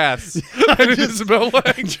about mass than it is about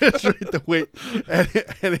leg. Just write the weight,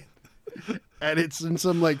 and it's in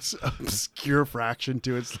some like obscure fraction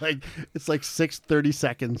too. It's like 6:30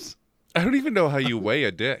 seconds. I don't even know how you weigh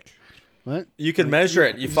a dick. What? You can measure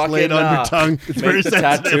it. You Just fucking lay it on your tongue. It's very make the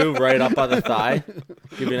sensitive. tattoo right up on the thigh.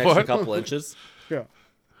 Give you an extra What? couple inches. Yeah.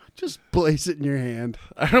 Just place it in your hand.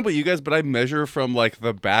 I don't know about you guys, but I measure from like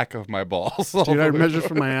the back of my balls. all Dude, the I way mead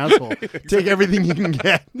from my asshole. Take everything you can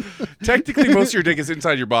get. Technically, most of your dick is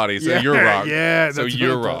inside your body, so you're wrong. Yeah, so that's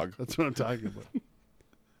you're what I'm wrong. That's what I'm talking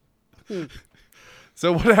about.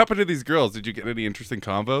 So what happened to these girls? Did you get any interesting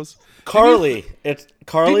combos? Carly's.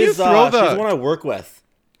 throw She's the- the one I work with.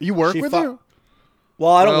 You work She with fu- her?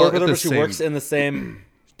 Well, I don't Well, work with at her, the but she same- works in the same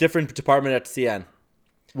different department at CN.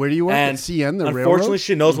 Where do you work? And at CN, the unfortunately, railroad?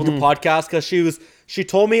 she knows about the podcast because she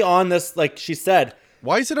told me on this, like she said,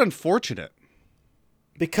 Why is it unfortunate?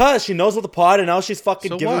 because she knows about the pod and now she's fucking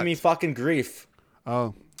So giving what? me fucking grief.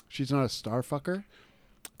 Oh, she's not a star fucker?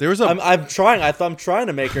 There was a. I'm trying. I'm trying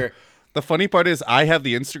to make her. The funny part is I have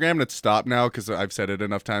the Instagram and it's stopped now because I've said it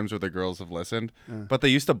enough times where the girls have listened. But they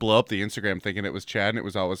used to blow up the Instagram thinking it was Chad and it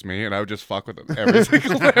was always me, and I would just fuck with them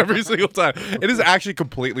every single time. It has actually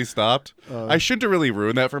completely stopped. I shouldn't have really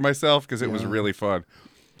ruined that for myself because it was really fun.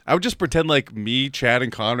 I would just pretend like me, Chad,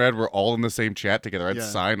 and Conrad were all in the same chat together. I'd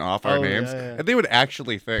sign off our names, and they would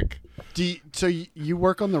actually think. So you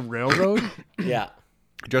work on the railroad? Yeah.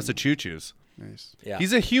 Just a choo-choos. Nice. Yeah.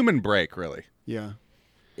 He's a human break, really. Yeah.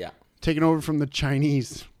 Yeah. Taking over from the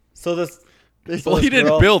Chinese. So this. Well, he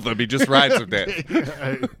didn't build them. He just rides them there.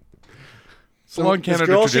 So long This Canada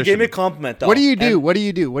girl, tradition. she gave me a compliment though. What do you do? And What do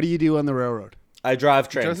you do? What do you do on the railroad? I drive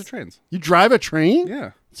He drives trains. the trains. You drive a train?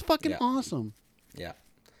 Yeah. It's fucking Yeah. awesome. Yeah.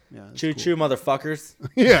 Yeah. that's Choo choo, motherfuckers. cool.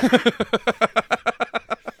 Yeah.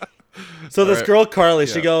 So this right. girl Carly,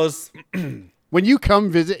 she goes, When you come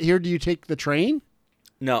visit here, do you take the train?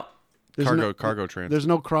 no, There's Cargo trains. There's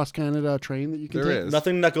no cross Canada train that you can There take. is.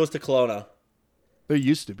 nothing that goes to Kelowna. There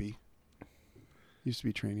used to be. Used to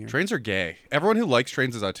be train here. Trains are gay. Everyone who likes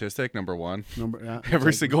trains is autistic, number one. Yeah,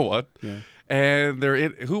 Every single one. Yeah. And they're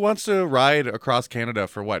in, who wants to ride across Canada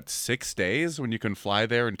for what, 6 days when you can fly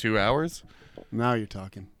there in 2 hours? Now you're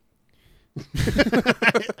talking.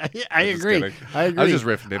 I agree. Kidding. I agree. I was just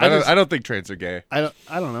riffing it. I don't think trains are gay. I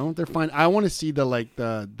don't know. They're fine. I want to see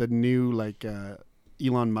the new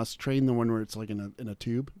Elon Musk train, the one where it's like in a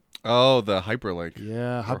tube. Oh, the hyperlink.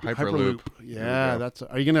 Yeah, Or Hyperloop. Yeah, There that's.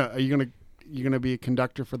 Are you gonna be a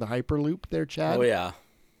conductor for the Hyperloop there, Chad? Oh yeah,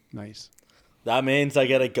 Nice. that means I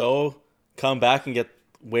gotta go, come back, and get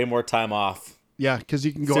way more time off. Yeah, because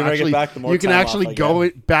you can go Sooner I get actually. back, the more You can time off actually I go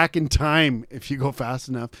get. it back in time if you go fast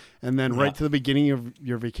enough, and then Yeah. right to the beginning of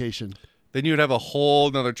your vacation. Then you'd have a whole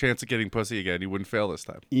nother chance of getting pussy again. You wouldn't fail this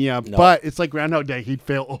time. Yeah, No. but it's like Groundhog Day. He'd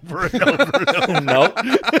fail over and over. Nope.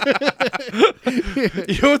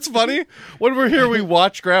 You know what's funny? When we're here, we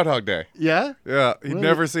watch Groundhog Day. Yeah. Yeah, he'd What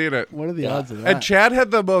never seen it. What are the Yeah. odds of that? And Chad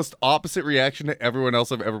had the most opposite reaction to everyone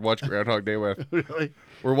else I've ever watched Groundhog Day with. Really?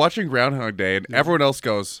 We're watching Groundhog Day, and everyone else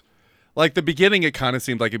goes, like, the beginning, it kind of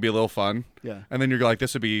seemed like it'd be a little fun. Yeah. And then you're like,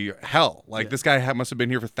 this would be hell. Like, this guy must have been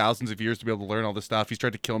here for thousands of years to be able to learn all this stuff. He's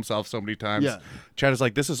tried to kill himself so many times. Yeah. Chad is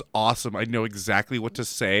like, this is awesome. I know exactly what to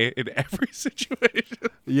say in every situation.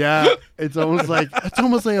 Yeah, it's almost like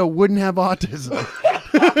I wouldn't have autism.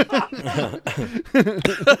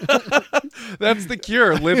 That's the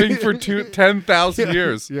cure. Living for 10,000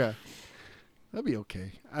 years. Yeah, that'd be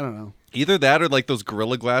okay. I don't know. Either that or like those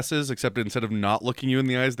gorilla glasses, except instead of not looking you in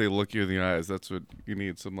the eyes, they look you in the eyes. That's what you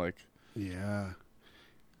need. Some like. Yeah,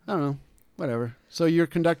 I don't know. Whatever. So you're a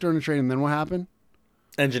conductor on a train, and then what happened?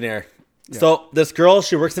 Engineer. So this girl,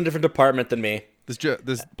 she works in a different department than me. This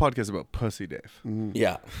podcast is about pussy, Dave.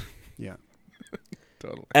 Yeah. Yeah.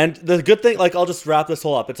 Totally. And the good thing, like, I'll just wrap this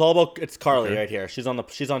whole up. It's Carly right here. She's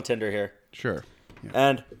on Tinder here. Sure.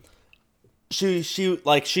 And she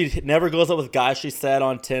never goes out with guys, she said,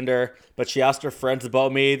 on Tinder, but she asked her friends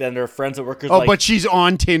about me, then her friends at work are Oh, like, but she's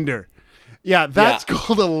on Tinder. Yeah, that's Yeah.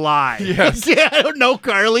 called a lie. Yes. Yeah, I don't know,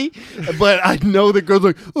 Carly, but I know the girls are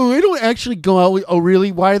like, oh, I don't actually go out with, oh,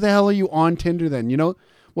 really? Why the hell are you on Tinder then? You know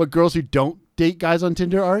what girls who don't date guys on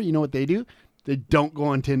Tinder are? You know what they do? They don't go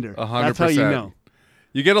on Tinder. 100%. That's how you know.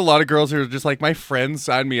 You get a lot of girls who are just like, my friends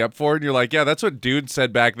signed me up for it. And you're like, yeah, that's what dudes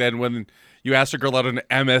said back then when you asked a girl out on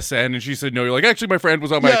MSN and she said no. You're like, actually, my friend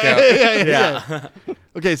was on my account. yeah.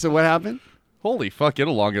 Okay, so what happened? Holy fuck, get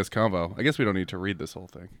a longest convo. I guess we don't need to read this whole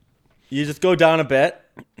thing. You just go down a bit.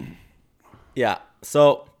 Yeah.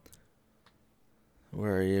 So,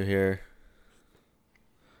 where are you here?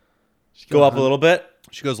 Go up a little bit.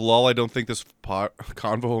 She goes, lol, I don't think this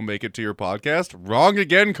convo will make it to your podcast. Wrong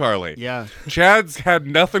again, Carly. Yeah. Chad's had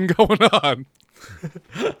nothing going on.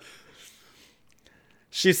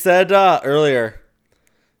 She said earlier,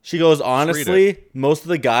 she goes, read honestly, most of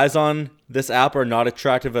the guys on this app are not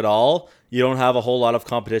attractive at all. You don't have a whole lot of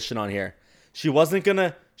competition on here. She was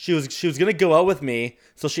gonna go out with me,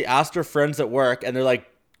 so she asked her friends at work, and they're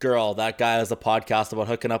like, girl, that guy has a podcast about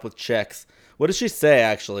hooking up with chicks. What did she say,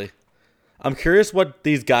 actually? I'm curious what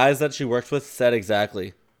these guys that she works with said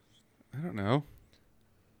exactly. I don't know.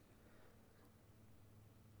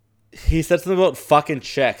 He said something about fucking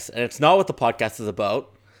chicks, and it's not what the podcast is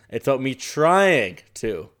about. It's about me trying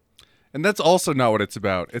to. And that's also not what it's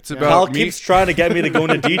about. It's Kyle about me. keeps trying to get me to go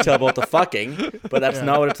into detail about the fucking, but that's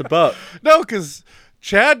not what it's about. No, because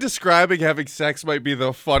Chad describing having sex might be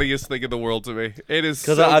the funniest thing in the world to me. It is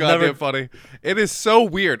so 'Cause I've goddamn never- funny. It is so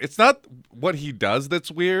weird. It's not what he does that's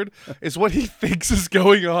weird. It's what he thinks is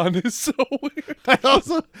going on is so weird.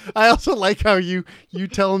 I also like how you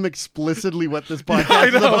tell him explicitly what this I podcast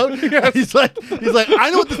is know. about. Yes. He's like, I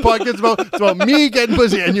know what this podcast is about. It's about me getting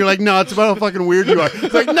pussy, and you're like, no, it's about how fucking weird you are.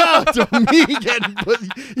 It's like, no, it's about me getting pussy.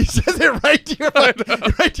 He says it right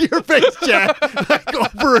to your face, Chad, like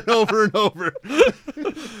over and over and over.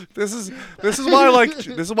 This is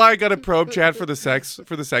why I gotta probe Chad for the sex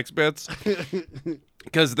bits.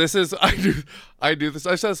 Because I do this.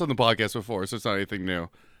 I've said this on the podcast before, so it's not anything new.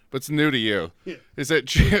 But it's new to you. Yeah. Is that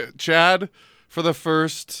Chad, for the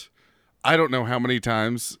first, I don't know how many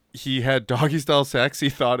times he had doggy style sex, he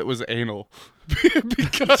thought it was anal.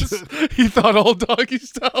 Because he thought all doggy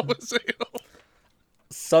style was anal.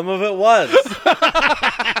 Some of it was.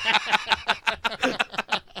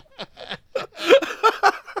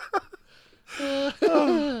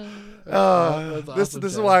 This is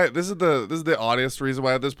the honest reason why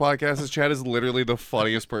I have this podcast is Chad is literally the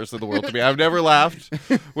funniest person in the world to me. I've never laughed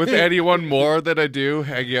with anyone more than I do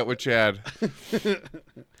hanging out with Chad.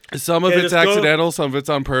 Some of it's accidental, some of it's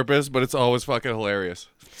on purpose, but it's always fucking hilarious.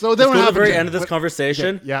 So then Let's what go to the happens? very end of this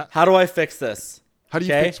conversation. Okay, yeah. How do I fix this? How do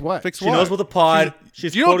you Okay? fix what? Fix She what? knows what the pod.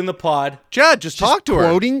 She's you don't- quoting the pod. Chad, just talk to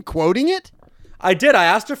her. Quoting it? I did. I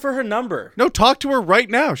asked her for her number. No, talk to her right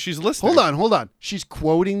now. She's listening. Hold on. She's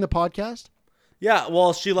quoting the podcast? Yeah.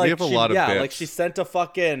 Well, she like. have a she, lot of yeah, bits. like she sent a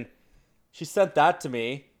fucking. She sent that to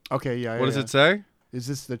me. Okay, yeah. What does it say? Is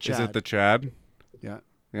this the Chad? Is it the Chad? Yeah.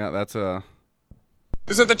 Yeah, that's a.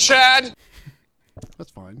 Is it the Chad? That's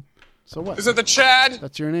fine. So what? Is it the Chad?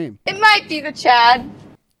 That's your name. It might be the Chad.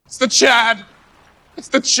 It's the Chad. It's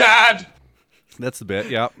the Chad. That's the bit.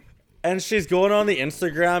 Yeah. And she's going on the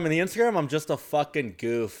Instagram. And the Instagram, I'm just a fucking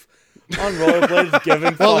goof on rollerblades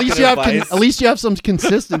giving Well, fucking advice. at least you have some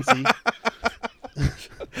consistency.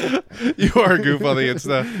 You are a goof on the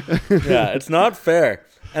Insta. Yeah, it's not fair.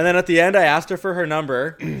 And then at the end, I asked her for her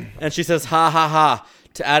number, and she says, "Ha ha ha,"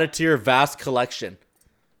 to add it to your vast collection.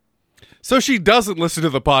 So she doesn't listen to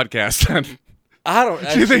the podcast then. I don't.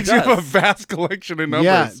 She thinks you does. have a vast collection of numbers.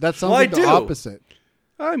 Yeah, that sounds Well, I like the do. opposite.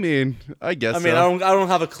 I mean, I guess I mean, so. I don't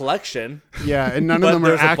have a collection. Yeah, and none But of them are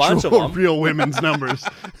there's a bunch of actual them. real women's numbers.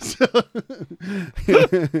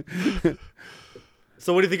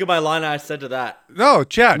 So what do you think of my line I said to that? No,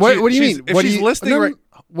 Chad. What do you she's- mean? If What do she's you, listening no, right,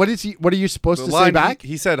 What is he? What are you supposed the to line say back?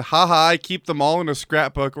 He said, "Haha, I keep them all in a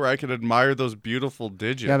scrapbook where I can admire those beautiful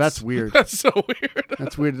digits." Yeah, that's weird. That's so weird.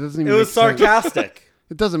 That's weird. It doesn't It even. was make sense. sarcastic.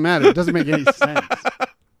 It doesn't matter. It doesn't make any sense.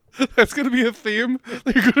 That's gonna be a theme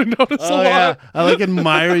that you're gonna notice a Oh lot. yeah, I like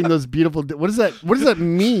admiring those beautiful. What is that? What does that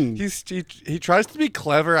mean? He tries to be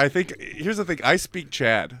clever. I think here's the thing. I speak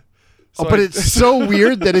Chad. So But I- it's so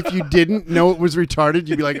weird that if you didn't know it was retarded,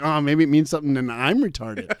 you'd be like, oh, maybe it means something and I'm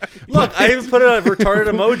retarded. Look, I even put a retarded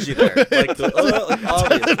emoji there. Like,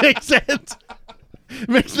 obvious. It makes sense. It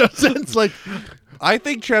makes no sense. Like, I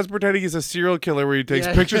think Chad's pretending he's a serial killer where he takes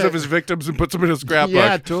Yeah. pictures of his victims and puts them in a scrapbook.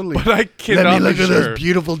 yeah, totally. But I Let cannot me look be at sure. those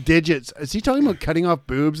beautiful digits. Is he talking about cutting off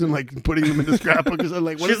boobs and like putting them in the scrapbook? Or something?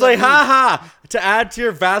 Like, what She's does that like, mean? ha ha, to add to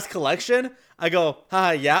your vast collection. I go,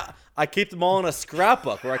 ha, yeah. I keep them all in a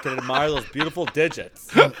scrapbook where I can admire those beautiful digits.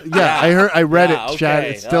 Yeah, I read Yeah, it, Chad.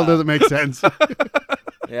 okay, It still doesn't make sense.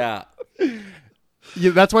 Yeah.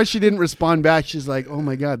 Yeah, that's why she didn't respond back. She's like, oh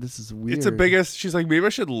my God, this is weird. It's the biggest. She's like, maybe I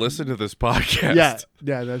should listen to this podcast.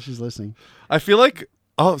 Yeah, now she's listening. I feel like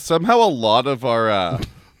somehow a lot of our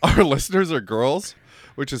our listeners are girls,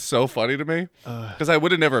 which is so funny to me because I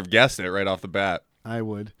would have never have guessed it right off the bat. I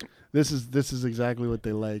would. This is exactly what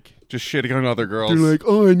they like. Just shitting on other girls. They're like,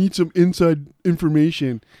 oh, I need some inside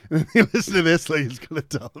information. And they listen to this like it's going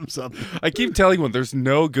to tell them something. I keep telling you, there's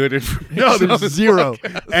no good information. No, on there's this zero.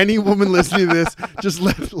 podcast. Any woman listening to this, just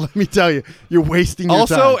let me tell you, you're wasting your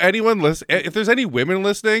Also, time. anyone listen, if there's any women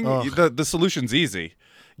listening, Ugh. the solution's easy.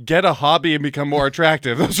 Get a hobby and become more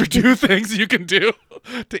attractive. Those are two things you can do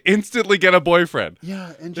to instantly get a boyfriend.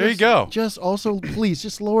 Yeah, and There you go. Just also, please,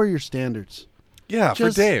 just lower your standards. Yeah,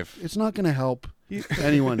 Just, for Dave. It's not going to help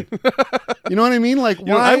anyone. You know what I mean? Like,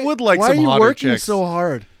 know, why? I would like why some are you hotter working chicks. so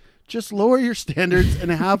hard? Just lower your standards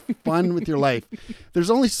and have fun with your life. There's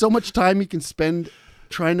only so much time you can spend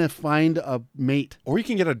trying to find a mate. Or you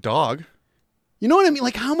can get a dog. You know what I mean?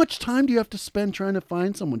 Like, how much time do you have to spend trying to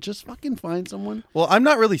find someone? Just fucking find someone. Well, I'm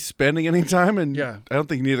not really spending any time, and Yeah. I don't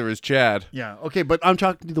think neither is Chad. Yeah. Okay, but I'm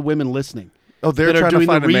talking to the women listening. Oh, they're that are trying doing to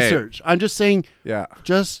find the a mate. research. I'm just saying, Yeah.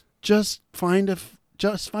 just find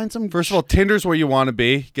just find some. First of all, Tinder's where you want to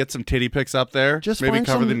be. Get some titty pics up there. Just maybe find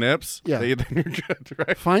cover some- the nips. Yeah. Then you're good,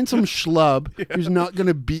 right? find some schlub who's not going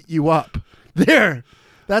to beat you up. There.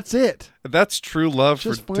 That's it. That's true love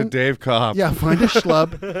Just to find- Dave Cobb. Yeah, find a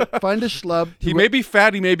schlub. Find a schlub. He may be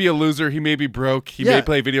fat, he may be a loser, he may be broke, he Yeah. may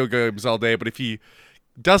play video games all day, but if he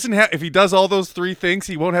does all those three things,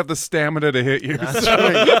 he won't have the stamina to hit you. That's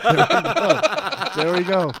right. There we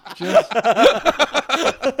go.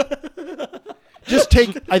 Just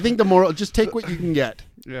take. I think the moral. Just take what you can get.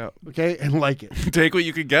 Yeah. Okay, and like it. Take what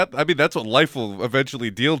you can get. I mean, that's what life will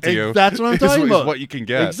eventually deal to you. That's what I'm is- talking is about. what you can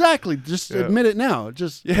get. Exactly. Just admit it now.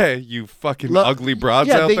 Just Yeah, you fucking Lo- ugly broads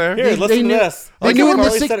yeah, out they- there. Here, They listen to knew- this. they Like knew what in the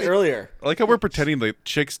Carly sick- said earlier. I like how we're pretending that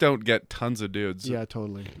chicks don't get tons of dudes. yeah,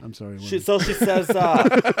 totally. I'm sorry. She says,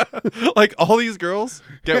 Like all these girls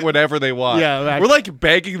get whatever they want. Yeah, we're like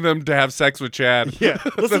begging them to have sex with Chad. Yeah.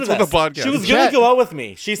 listen That's to what this. the podcast. She was is. going Chat- to go out with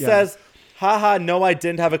me. She says, haha, no, I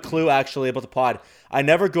didn't have a clue actually about the pod. I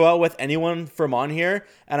never go out with anyone from on here,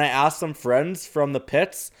 and I asked some friends from the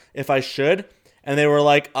pits if I should, and they were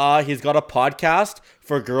like, he's got a podcast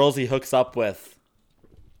for girls he hooks up with.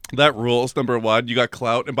 That rules. Number one, you got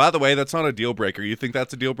clout, and by the way, that's not a deal breaker. You think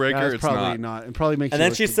that's a deal breaker? That's It's probably not. not. It probably makes. And you then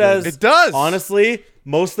look she good. says, It does. honestly,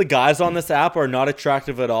 most of the guys on this app are not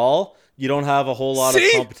attractive at all. You don't have a whole lot See?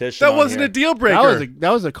 of competition That on wasn't here. a deal breaker. that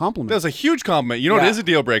was a compliment. That was a huge compliment. You know what Yeah. is a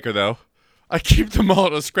deal breaker, though? I keep them all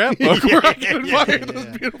in a scrapbook where I can admire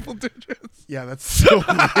those beautiful digits. Yeah, that's so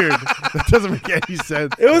weird. That doesn't make any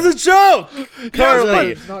sense. It was a joke, Carly.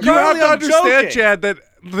 You Carly, have to I'm understand, joking. Chad, that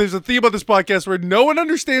there's a theme of this podcast where no one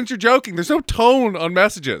understands you're joking. There's no tone on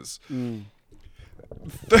messages.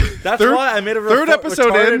 That's Third- why I made a third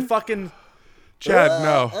episode retarded in. fucking Chad,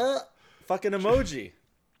 no. fucking emoji.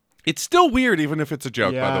 It's still weird, even if it's a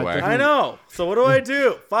joke, by Yeah, the way. definitely. I know. So what do I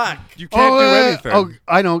do? Fuck. You can't do anything. Oh,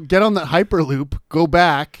 I know. Get on that Hyperloop. Go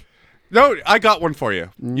back. No, I got one for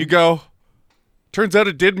you. You go, turns out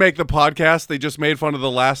it did make the podcast. They just made fun of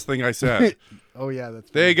the last thing I said. Oh yeah,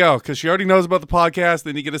 that's. There you go, because she already knows about the podcast.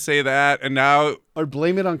 Then you get to say that, and now, Or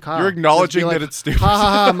blame it on Kyle. You're acknowledging Just be that it's stupid. Ha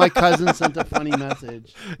ha ha! My cousin sent a funny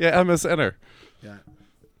message. yeah, MSN her. Yeah.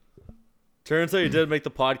 Turns out you did make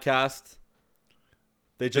the podcast.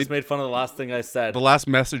 They just made fun of the last thing I said. The last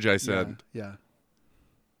message I said. Yeah.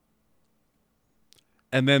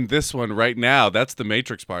 And then this one right now, that's the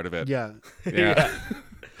Matrix part of it. Yeah. Yeah.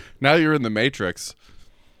 Now you're in the Matrix.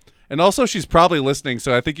 And also, she's probably listening,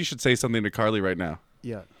 so I think you should say something to Carly right now.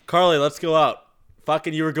 Yeah. Carly, let's go out.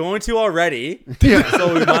 Fucking, you were going to already, Yeah.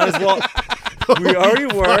 so we might as well. We already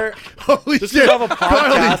were. Holy Just shit! to have a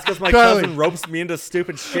podcast because my Carly. cousin ropes me into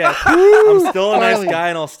stupid shit. I'm still a nice Carly. guy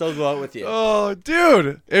and I'll still go out with you. Oh,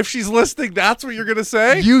 dude. If she's listening, that's what you're going to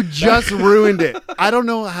say? You just ruined it. I don't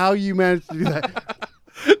know how you managed to do that.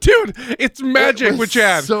 Dude, it's magic It was with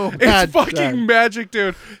Chad. so it's bad, fucking Chad. magic,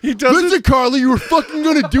 dude. He doesn't. Listen, Carly, you were fucking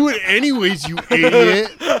gonna do it anyways, you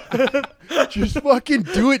idiot. Just fucking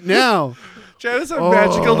do it now. Chad has a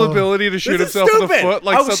magical ability to shoot This is himself in the stupid. foot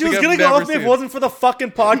like She something was I've gonna go never with me if seen. it wasn't for the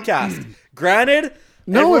fucking podcast. Granted,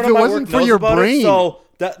 No, everyone if at it my wasn't work for knows your about it, brain. so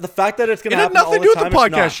the fact that it's It gonna had happen all nothing the to do with the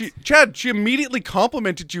time, it's podcast. not. Chad, she immediately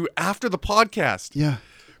complimented you after the podcast. Yeah.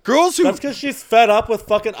 Girls who That's because she's fed up with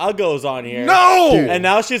fucking uggos on here. no, Dude. And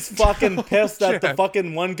now she's fucking pissed that the Chad.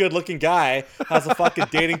 fucking one good-looking guy has a fucking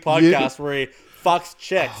dating podcast where he fucks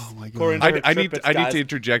chicks. Oh my God. according to her I need Trippets guys. to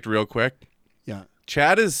interject real quick. Yeah.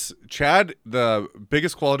 Chad. The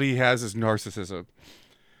biggest quality he has is narcissism.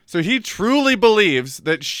 So he truly believes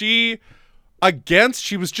that she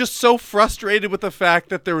was just so frustrated with the fact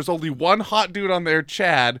that there was only one hot dude on there,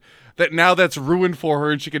 Chad, that now that's ruined for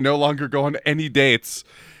her and she can no longer go on any dates.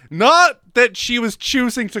 Not that she was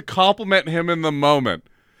choosing to compliment him in the moment.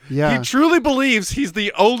 Yeah. He truly believes he's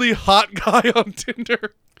the only hot guy on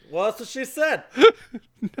Tinder. Well, that's what she said.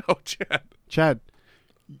 No, Chad.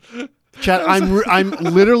 Chad, I'm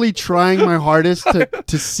literally trying my hardest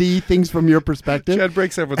to see things from your perspective. Chad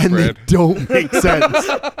breaks everyone's and brand. they don't make sense.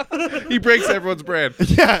 He breaks everyone's brand.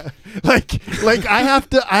 Yeah. Like I have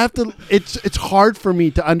to it's hard for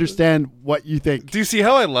me to understand what you think. Do you see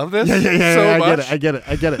how I love this? Yeah, so I much?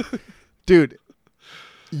 get it. Dude,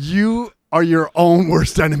 you are your own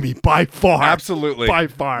worst enemy by far. Absolutely. By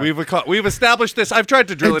far. We've established this. I've tried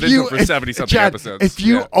to drill it into for 70-something Chad, episodes. If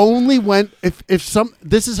you Yeah. only went,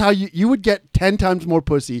 this is how you would get 10 times more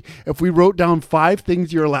pussy if we wrote down 5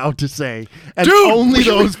 things you're allowed to say. And Dude, only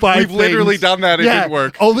those 5 we've things. literally done that. It didn't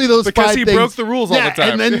work. Only those Because 5 he things. broke the rules all the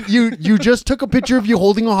time. And then you just took a picture of you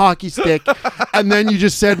holding a hockey stick, and then you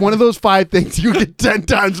just said one of those 5 things, you get 10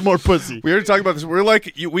 times more pussy. We already talked about this. We're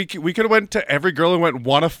like, we could have went to every girl and went,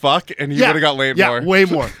 wanna fuck? And you would have got laid more. Yeah, way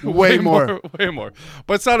more. Way more. Way more.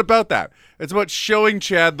 But it's not about that. It's about showing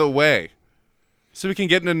Chad the way. So we can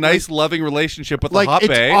get in a nice, loving relationship with the hot it's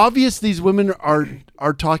bae. obvious these women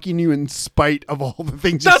are talking to you in spite of all the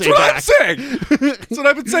things you That's say what back. I'm saying. That's what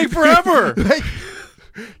I've been saying forever. Like,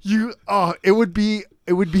 it would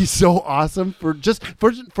be so awesome for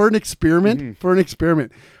an experiment. Mm-hmm. For an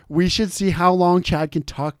experiment, we should see how long Chad can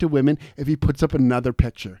talk to women if he puts up another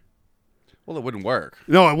picture. Well, it wouldn't work.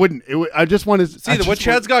 No, it wouldn't. I just want to See, what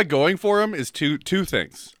Chad's got going for him is two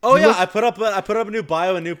things. Oh yeah, I put up a new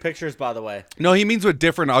bio and new pictures, by the way. No, he means with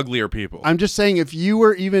different, uglier people. I'm just saying, if you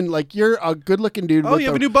were even like you're a good-looking dude. Oh, with you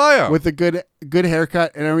have a new bio. with a good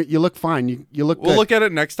haircut, and you look fine. You look. We'll good. look at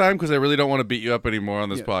it next time because I really don't want to beat you up anymore on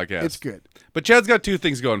this podcast. It's good. But Chad's got two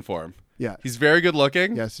things going for him. Yeah. He's very good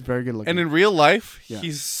looking. Yes, very good looking. And in real life, Yeah.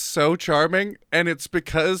 he's so charming, and it's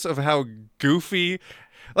because of how goofy.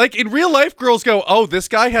 Like, in real life, girls go, oh, this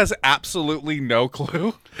guy has absolutely no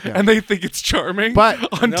clue, and they think it's charming. But-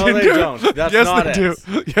 on No, Tinder, they don't. That's yes, not they it.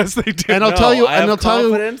 do. Yes, they do. And I'll tell you. I And have I'll tell you.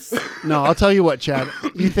 confidence. No, I'll tell you what, Chad.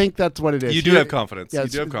 You think that's what it is. You do have confidence. Yes, You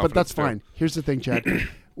do have but confidence, that's too. fine. Here's the thing, Chad.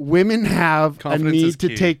 Women have Confidence a is need to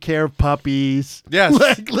key. take care of puppies. Yes,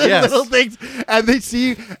 Like yes. little things. And they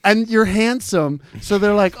see, and you're handsome. So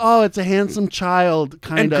they're like, oh, it's a handsome child,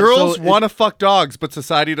 kind And of. girls So want to fuck dogs, but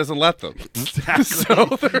society doesn't let them.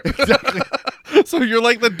 Exactly. So you're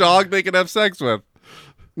like the dog they can have sex with.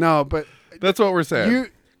 No, but That's what we're saying. you.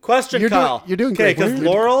 Question, You're doing- Kyle. you're doing Okay, great. because You're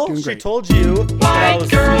Laurel, doing she great. told you that I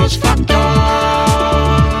was sweet.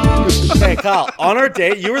 Okay, Kyle. On our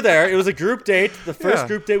date, you were there. It was a group date, the first Yeah.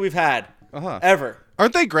 group date we've had Uh-huh. ever.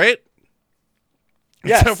 Aren't they great?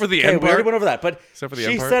 Yes. Except for the okay, end we already part? went over that. But Except for the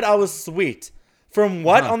she end part? said I was sweet. From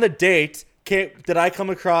what on the date did I come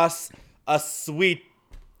across a sweet?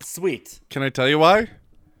 Can I tell you why?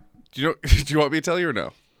 Do you want me to tell you or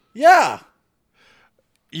no? Yeah.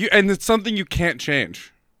 And it's something you can't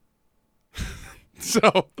change.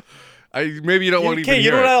 So, maybe you don't want to even Okay, you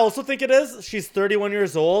hear know what I it. also think it is? She's 31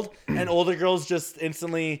 years old, and older girls just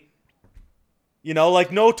instantly,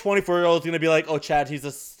 like no 24-year-old's gonna be like, "Oh, Chad, he's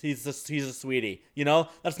a sweetie."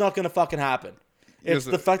 That's not gonna fucking happen. It's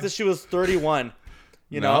Yes, the fact that she was 31.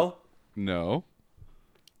 know. No.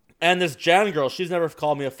 And this Jan girl, she's never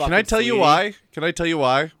called me a fucking. Can I tell you why?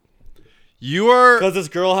 You are Because this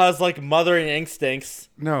girl has like mothering instincts.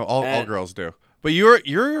 no, all and- girls do. But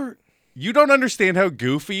you don't understand how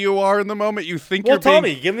goofy you are in the moment. You think Well, you're tell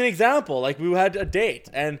being me, give me an example. Like we had a date,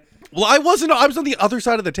 and Well, I was on the other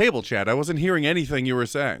side of the table, Chad. I wasn't hearing anything you were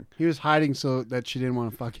saying. He was hiding so that she didn't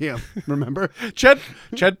want to fuck him. Remember? Chad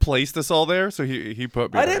placed us all there, so he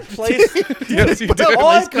put me I there. didn't place. Yes, you did. All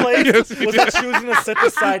I placed Yes, you was that she was gonna sit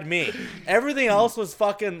beside me. Everything else was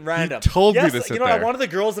fucking random. told me yes, to sit I there. wanted the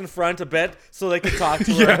girls in front a bit so they could talk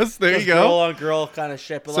to her. Yes, there you Just go. Girl on girl kind of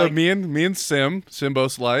shit. But So like, me and Simbo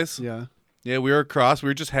Slice. Yeah. Yeah, we were across. We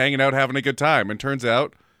were just hanging out, having a good time. And turns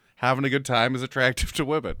out, having a good time is attractive to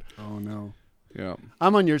women. Oh no. Yeah.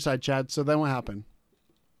 I'm on your side, Chad. So then what happened?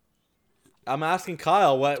 I'm asking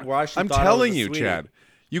Kyle why she. I'm thought I telling was a you, sweetie. Chad.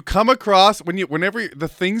 You come across whenever the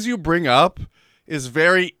things you bring up is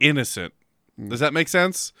very innocent. Does that make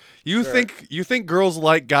sense? You think girls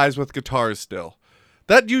like guys with guitars still.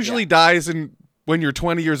 That usually dies when you're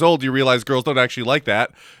 20 years old. You realize girls don't actually like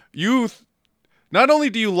that. Not only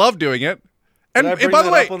do you love doing it, Did I and bring by that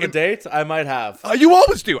the way, up on the date, I might have. you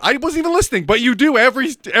always do. I wasn't even listening, but you do.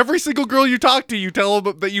 Every single girl you talk to, you tell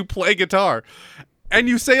them that you play guitar. And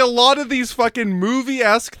you say a lot of these fucking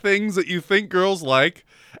movie-esque things that you think girls like,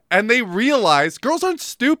 and they realize girls aren't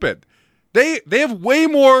stupid. They have way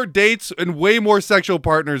more dates and way more sexual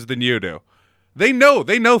partners than you do. They know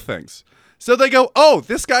things. So they go, "Oh,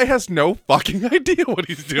 this guy has no fucking idea what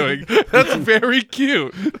he's doing." That's very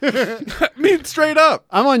cute. I mean, straight up.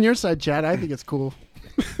 I'm on your side, Chad. I think it's cool.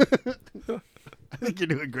 I think you're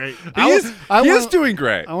doing great. He is doing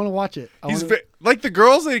great. I want to watch it. He's like the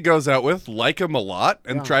girls that he goes out with like him a lot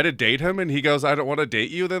and try to date him, and he goes, "I don't want to date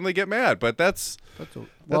you." Then they get mad, but that's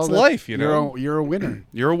life, you know. You're a winner.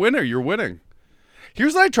 You're a winner. You're winning.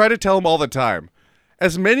 Here's what I try to tell him all the time: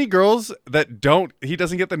 as many girls that he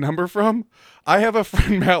doesn't get the number from. I have a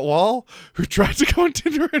friend, Matt Wall, who tried to go on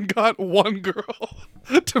Tinder and got one girl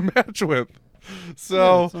to match with.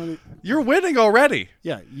 So you're winning already.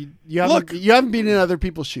 Yeah, you haven't been in other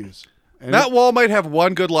people's shoes. And Matt Wall might have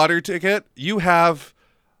one good lottery ticket. You have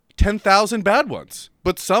 10,000 bad ones,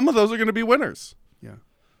 but some of those are going to be winners. Yeah.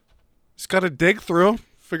 Just got to dig through,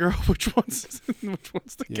 figure out which ones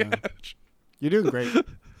to catch. You're doing great. You're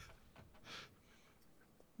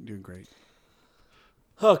doing great.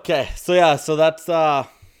 Okay, so that's.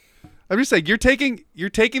 I I'm just saying you're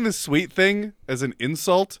taking the sweet thing as an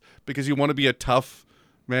insult because you want to be a tough,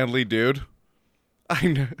 manly dude. I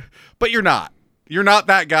know, but you're not. You're not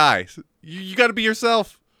that guy. You got to be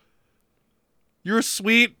yourself. You're a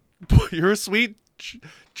sweet,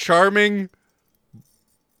 charming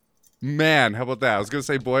man. How about that? I was gonna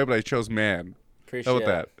say boy, but I chose man. Appreciate How about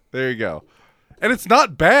it. that? There you go. And it's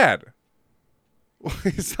not bad.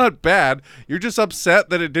 It's not bad. You're just upset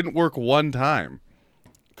that it didn't work one time.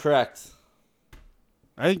 Correct.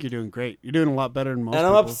 I think you're doing great. You're doing a lot better than most And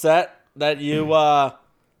I'm people. upset that you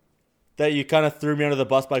kind of threw me under the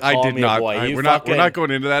bus by I calling did me not. a boy. We're not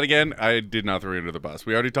going into that again. I did not throw you under the bus.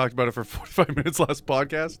 We already talked about it for 45 minutes last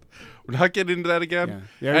podcast. We're not getting into that again.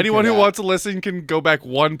 Yeah, Anyone who that. wants to listen can go back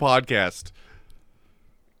one podcast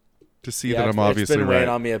to see that I'm obviously it's been weighing right.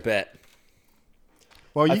 on me a bit.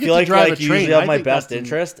 Well, you I get feel to like drive you a train. usually have I my think best that's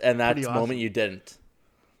interest, and that pretty moment awesome. you didn't.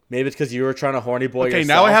 Maybe it's because you were trying to horny boy Okay, yourself.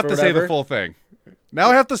 now I have or to say the whatever. full thing. Now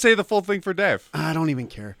I have to say the full thing for Dave. I don't even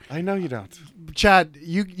care. I know you don't. Chad,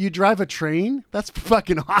 you drive a train? That's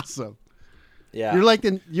fucking awesome. Yeah. You're like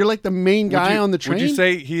the main guy on the train. Would you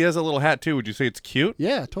say he has a little hat too? Would you say it's cute?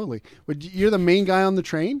 Yeah, totally. You're the main guy on the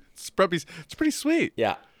train? It's pretty sweet.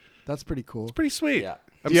 Yeah. That's pretty cool. Pretty sweet. Yeah.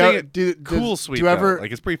 I'm Do you saying ever- do- cool does- sweet. do you ever- though.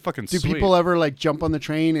 Like it's pretty fucking Do sweet. people ever like jump on the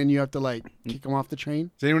train and you have to like kick them off the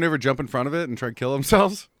train? Does anyone ever jump in front of it and try to kill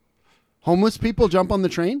themselves? Homeless people jump on the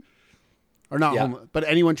train? Or not Yeah. homeless, but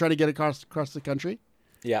anyone trying to get across the country?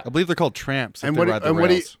 Yeah. I believe they're called tramps. If And they ride the what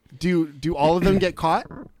rails. do all of them get caught?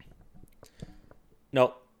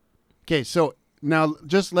 No. Okay, so now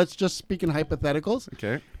let's just speak in hypotheticals.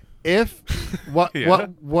 Okay. If what Yeah.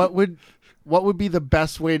 what would be the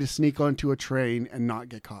best way to sneak onto a train and not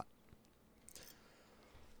get caught?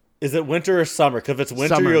 Is it winter or summer? Because if it's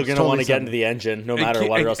winter, Summer. you're It's going to want totally to get summer. into the engine no And matter keep-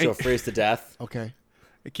 what, or and- else you'll and- freeze to death. Okay.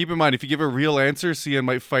 Keep in mind, if you give a real answer, CN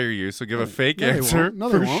might fire you. So give a fake No, they answer. won't. No,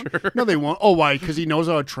 they for won't. sure. No, they won't. Oh, why? Because he knows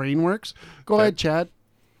how a train works. Go ahead, Chad.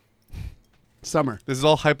 Summer. This is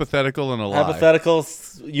all hypothetical and a lie.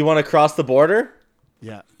 Hypotheticals, you want to cross the border?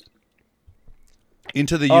 Yeah.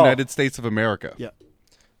 Into the Oh. United States of America. Yeah.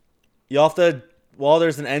 You'll have to, well,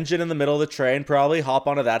 there's an engine in the middle of the train, probably. Hop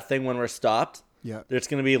onto that thing when we're stopped. Yeah. It's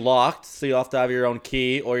going to be locked, so you'll have to have your own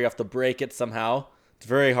key, or you have to break it somehow. It's a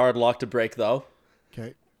very hard lock to break, though.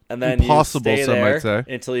 Okay. And then Impossible, you stay some there might say.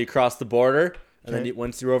 until you cross the border. And then Okay.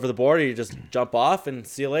 once you're over the border, you just jump off and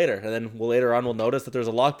see you later. And then later on, we'll notice that there's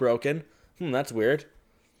a lock broken. That's weird.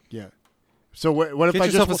 Yeah. So what if Get I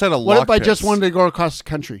yourself just a set of what if I lock just picks. wanted to go across the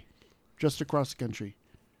country, just across the country,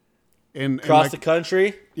 and Across like, the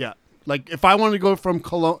country, yeah, like if I wanted to go from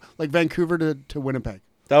Cologne, like Vancouver to Winnipeg.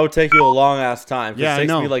 that would take you a long ass time. 'Cause Yeah, I it takes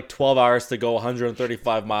know. me like 12 hours to go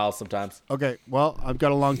 135 miles sometimes. Okay. Well, I've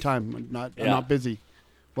got a long time. I'm Yeah. not busy.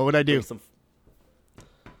 What would I do?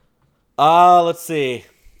 Let's see.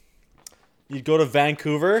 You'd go to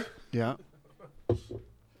Vancouver. Yeah.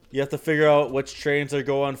 You have to figure out which trains are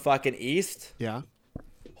going fucking east. Yeah.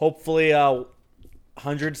 Hopefully,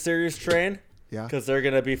 100 series train. Yeah. Because they're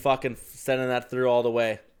going to be fucking sending that through all the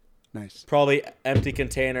way. Nice. Probably empty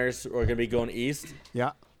containers are going to be going east.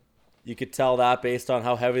 Yeah. You could tell that based on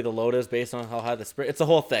how heavy the load is, based on how high the spring. It's a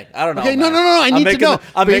whole thing. I don't know. Okay. man. No. I I'm need to making know. it-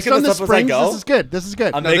 I'm Based making on this the up as I springs, go. this is good. This is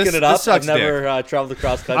good. I'm No, making this- it up. this sucks, I've never traveled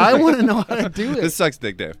across country. I want to know how to do it. This sucks,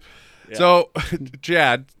 Dick Dave. So,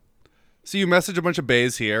 Chad, so you message a bunch of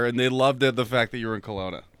bays here, and they loved the fact that you were in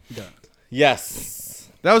Kelowna. Yes.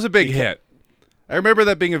 That was a big hit. I remember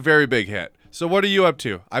that being a very big hit. So what are you up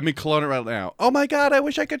to? I'm in Kelowna right now. Oh my God, I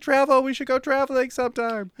wish I could travel. We should go traveling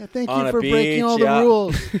sometime. Yeah, thank On you a for breaking all beach, yeah. the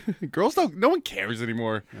rules. Girls don't, no one cares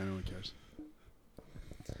anymore. Yeah, no one cares.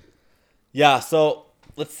 Yeah, so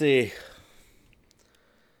let's see.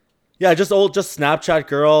 Yeah, just Snapchat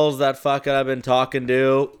girls that fucking I've been talking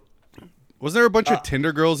to. Was there a bunch of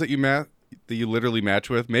Tinder girls that you literally match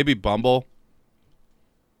with? Maybe Bumble,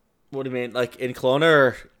 What do you mean? Like in Kelowna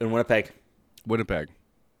or in Winnipeg? Winnipeg.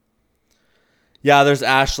 Yeah, there's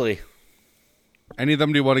Ashley. Any of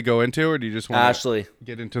them do you want to go into, or do you just want Ashley. to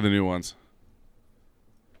get into the new ones?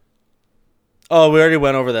 Oh, we already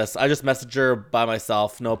went over this. I just messaged her by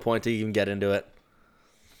myself. No point to even get into it.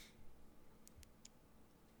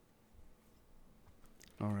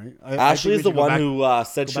 All right. Ashley's the one who. who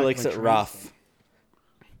said go she back to likes my it train rough.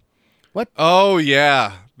 Oh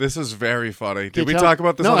yeah, this is very funny. Did we talk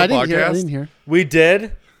about this no, on the I didn't podcast? Hear, I didn't hear. We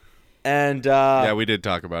did, and Yeah, we did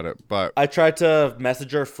talk about it, but I tried to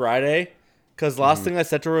message her Friday because last thing I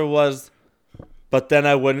said to her was, but then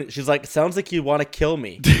I wouldn't. She's like, sounds like you want to kill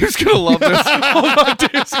me. Dave's gonna love this. Hold on,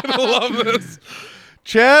 Dave's gonna love this.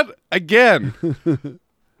 Chad, again.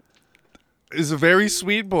 is a very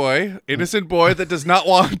sweet boy, innocent boy that does not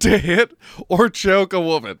want to hit or choke a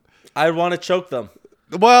woman. I'd want to choke them.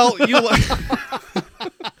 Well, you like.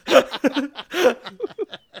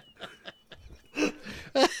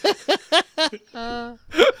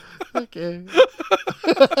 Okay.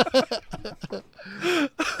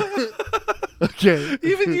 Okay.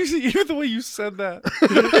 Even the way you said that,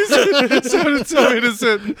 it sounded so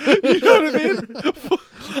innocent. You know what I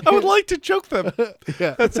mean? I would like to choke them.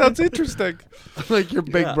 Yeah. That sounds interesting. Like your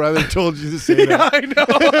big brother told you to say that. I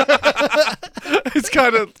know. It's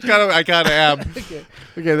kind of. I kind of am.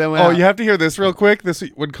 Okay. Then Oh, you have to hear this real quick. This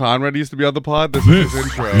when Conrad used to be on the pod. This This is his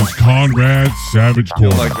intro. is Conrad's Savage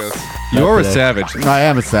You'll Corner. like this. You're a savage. I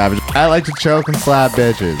am a savage. I like to choke and slap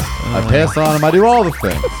bitches. I piss on them. I do all the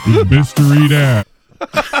things. The mystery dad.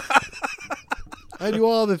 I do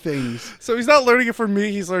all the things. So he's not learning it from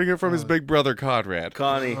me. He's learning it from his big brother Conrad.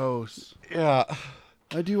 Connie. Gross. Yeah.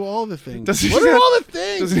 I do all the things. Does he What are sound- all the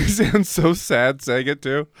things? Doesn't he sound so sad saying it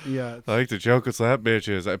too? Yeah, I like to choke and slap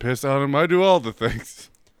bitches. I piss on them. I do all the things.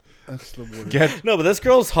 that's the word. Get No, but this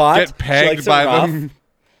girl's hot. get She pegged likes it by rough. them.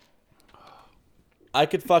 I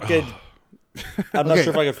could fucking. I'm not Okay.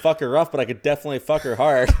 sure if I could fuck her rough, but I could definitely fuck her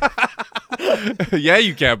hard. Yeah,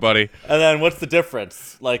 you can, buddy. And then what's the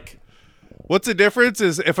difference? Like, What's the difference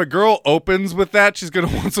is if a girl opens with that, she's gonna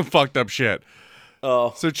want some fucked up shit.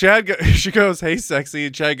 oh, So she goes, "Hey, sexy,"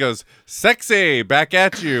 and Chad goes, "Sexy, back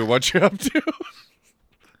at you. What you up to?"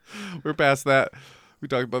 We're past that. We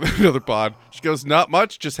talked about that in another pod. She goes, "Not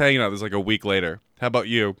much, just hanging out." This is like a week later. How about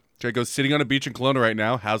you? Chad goes, "Sitting on a beach in Kelowna right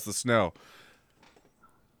now. How's the snow?"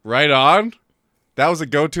 Right on. That was a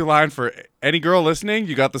go-to line for any girl listening.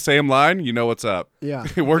 You got the same line. You know what's up. Yeah.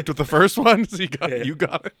 It worked with the first one, so you got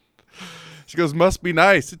it. She goes, "Must be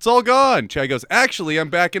nice. It's all gone." Chad goes, "Actually, I'm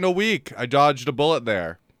back in a week. I dodged a bullet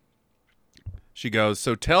there." She goes,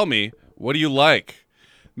 "So tell me, what do you like?"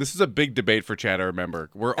 This is a big debate for Chad, I remember.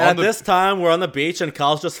 We're and on the this time we're on the beach, and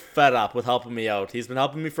Kyle's just fed up with helping me out. He's been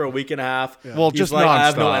helping me for a week and a half. Well, He's just like, I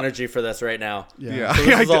have no nonstop. energy for this right now. Yeah, So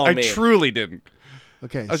this is all I me. truly didn't.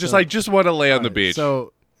 Okay. I was just, I just want to lay on the beach.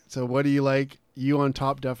 So what do you like? You on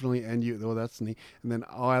top, definitely, and you. Oh, that's neat. And then,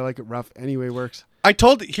 I like it rough. Anyway, works.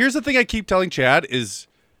 Here's the thing I keep telling Chad is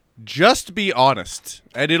just be honest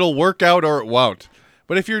and it'll work out or it won't.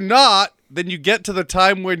 But if you're not, then you get to the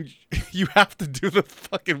time when you have to do the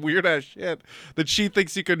fucking weird ass shit that she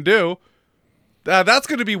thinks you can do. That's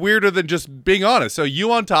going to be weirder than just being honest. So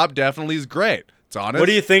you on top definitely is great. It's honest. What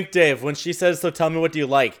do you think, Dave? When she says, "So tell me, what do you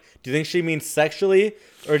like?" Do you think she means sexually,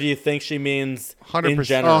 or do you think she means in 100%.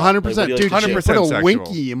 general? Oh, 100%. Like, what do you Dude, like? she 100% put a sexual.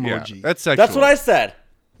 winky Yeah, emoji. that's sexual. That's what I said.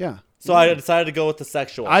 Yeah. So I decided to go with the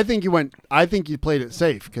sexual. I think you played it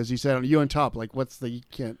safe because you said you on top. Like, you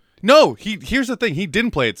can't. No, here's the thing. He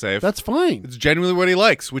didn't play it safe. That's fine. It's genuinely what he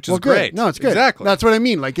likes, which is Good. great. No, it's good. Exactly. That's what I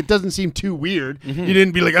mean. Like, it doesn't seem too weird. You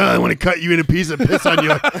didn't be like, I want to cut you in a piece of piss on you,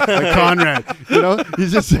 like Conrad. You know, you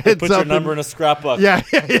just said Put your something. number in a scrapbook. Yeah.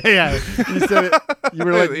 You said it. You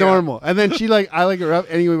were like Yeah. normal, and then she like, I like it rough.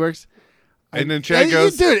 Anyway, works. And then Chad Hey,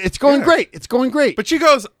 goes, dude, it's going Yeah. great. It's going great. But she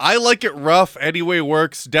goes, "I like it rough anyway,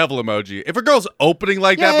 works, devil emoji." If a girl's opening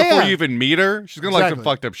like Yeah, that before yeah. you even meet her, she's going to like some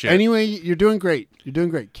fucked up shit. Anyway, you're doing great. You're doing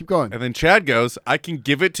great. Keep going. And then Chad goes, "I can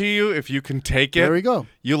give it to you if you can take it." There we go.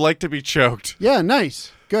 You like to be choked. Yeah,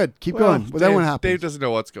 nice. Good. Keep going. Well, then what happens? Dave doesn't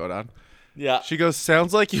know what's going on. Yeah. She goes,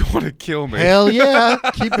 "Sounds like you want to kill me." Hell yeah.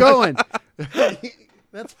 Keep going.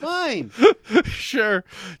 That's fine. Sure.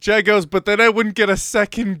 Chad goes, "But then I wouldn't get a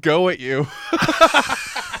second go at you."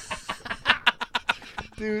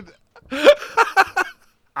 Dude.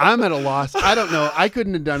 I'm at a loss. I don't know. I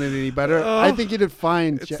couldn't have done it any better. I think you did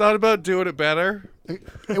fine. It's not about doing it better.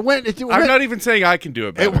 It went. I'm not even saying I can do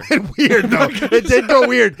it It better. went weird though. It did go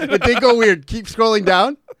weird. It did go weird. Keep scrolling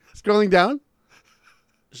down. Scrolling down.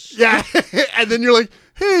 Yeah, and then you're like,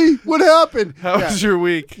 "Hey, what happened?" How was your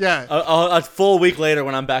week? Yeah. A full week later,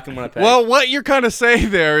 when I'm back in Winnipeg. Well, what you're kind of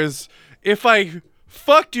saying there is, if I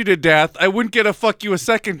fucked you to death, I wouldn't get to fuck you a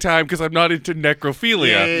second time because I'm not into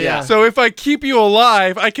necrophilia. Yeah. So if I keep you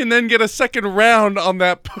alive, I can then get a second round on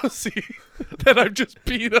that pussy that I've just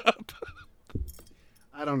beat up.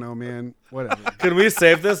 I don't know, man. Whatever. Can we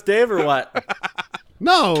save this, Dave, or what?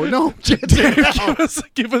 No chance in hell.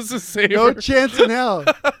 Give us a saver. No chance in hell.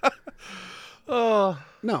 Oh,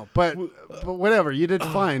 No, but whatever. You did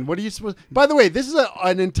fine. What are you supposed? By the way, this is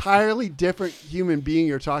an entirely different human being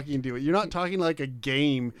you're talking to. You're not talking like a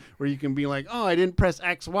game where you can be like, "Oh, I didn't press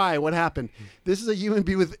X, Y. What happened?" This is a human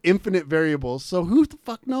being with infinite variables. So who the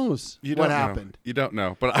fuck knows what happened? You don't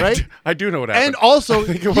know, but Right? I do know what happened. And also, I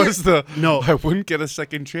think it was no. I wouldn't get a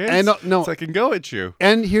second chance. And, no. so I can go at you.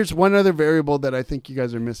 And here's one other variable that I think you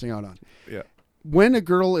guys are missing out on. Yeah. When a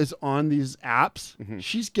girl is on these apps,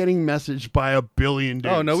 she's getting messaged by a billion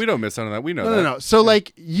dudes. Oh no, we don't miss out on that. We know that. No. So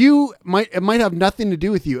like it might have nothing to do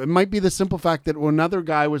with you. It might be the simple fact that another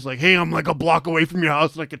guy was like, "Hey, I'm like a block away from your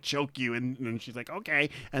house and I could choke you," and she's like, "Okay,"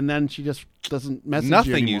 and then she just doesn't message Nothing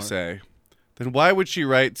you anymore. you say. Then why would she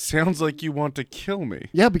write? Sounds like you want to kill me.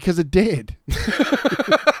 Yeah, because it did.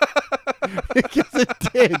 Because it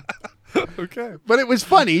did. Okay. But it was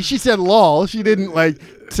funny. She said "lol." She didn't like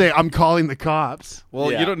say "I'm calling the cops."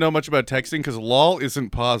 Well, Yeah. you don't know much about texting because lol isn't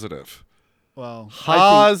positive. Well,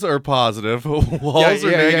 Ha's are positive. Lols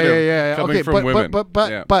are negative. Coming okay, from women. But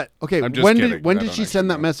Yeah. okay. I'm just When kidding. when I did don't she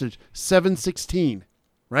send actually that know. message? 7:16,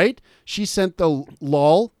 right? She sent the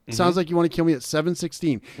lol. Mm-hmm. Sounds like you want to kill me at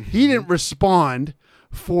 7:16. He didn't respond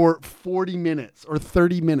for 40 minutes or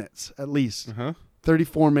 30 minutes at least.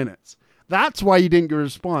 34 minutes. That's why you didn't get a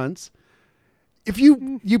response. If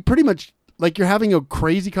you pretty much like you're having a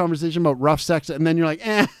crazy conversation about rough sex and then you're like,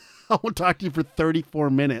 I won't talk to you for 34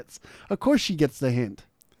 minutes. Of course she gets the hint.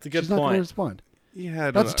 It's a good She's not going point. to respond. Yeah, I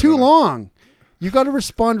don't That's know. too long. You got to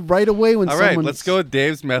respond right away when All someone. right, let's go with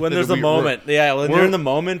Dave's method. When there's a We- moment. Yeah, when we're- you're in the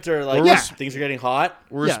moment or like Yeah. things are getting hot.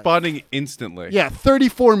 We're Yeah. responding instantly. Yeah,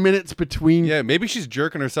 34 minutes between. Yeah, maybe she's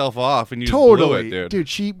jerking herself off and you just blew Totally, it, dude.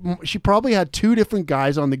 She probably had two different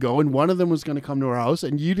guys on the go, and one of them was going to come to her house,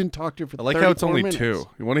 and you didn't talk to her for. I like how it's 34 only minutes. 2.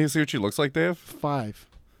 You want to see what she looks like, Dave? 5.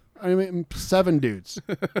 I mean, 7 dudes.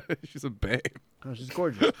 She's a babe. Oh, she's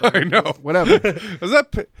gorgeous. I know. Whatever. Does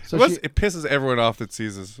that? So It pisses everyone off that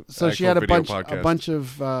sees this. So she actual had a video bunch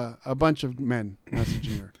podcast. of men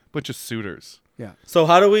messaging her. bunch of suitors. Yeah. So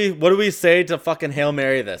what do we say to fucking Hail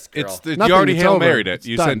Mary this girl? You Nothing, already it's Hail over. Married it. It's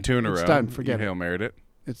You done. sent 2 in a row. It's done. Forget you it. Hail Married it.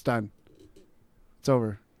 It's done. It's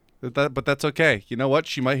over. But that's okay. You know what?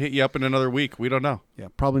 She might hit you up in another week. We don't know. Yeah,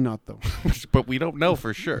 probably not though. But we don't know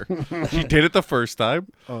for sure. She did it the first time,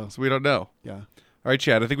 so we don't know. Yeah. All right,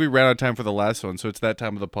 Chad, I think we ran out of time for the last one, so it's that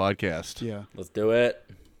time of the podcast. Yeah. Let's do it.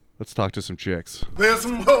 Let's talk to some chicks. There's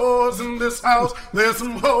some hoes in this house. There's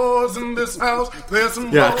some hoes in this house. There's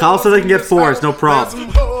some Yeah, hoes Kyle said they in can get this 4, house. it's no problem.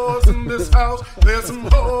 There's some hoes in this house. There's some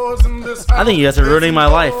hoes in this house. I think you guys are ruining my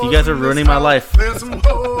life. You guys are ruining my life. There's some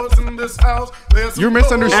hoes in this house. There's some You're hoes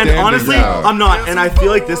misunderstanding. And honestly, now. I'm not. And I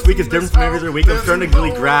feel like this week is different from every other week. I'm starting to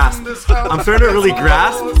really grasp. I'm starting to really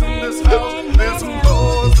grasp. in this house. There's some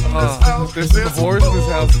hoes in this house. There's some whores in this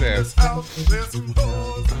house, Dave. There's some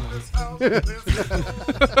hoes in this house. There's some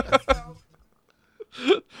hoes.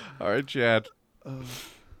 All right, Chad.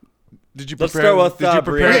 Did you Let's prepare? start with, did you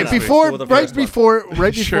prepare? Brianna. this week? Go with the first one.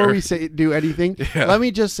 Right Sure. before we do anything, Yeah. let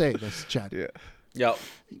me just say this, Chad. Yeah. Yo.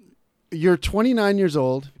 You're 29 years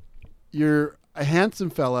old. You're a handsome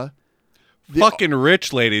fella. Fucking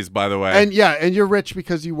rich ladies, by the way. And and you're rich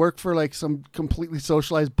because you work for like some completely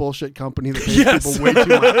socialized bullshit company that pays Yes. people way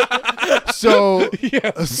too much. So,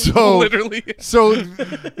 literally. so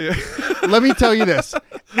let me tell you this: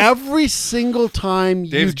 every single time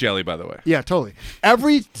Dave's jelly, by the way. yeah, totally.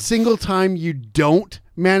 Every single time you don't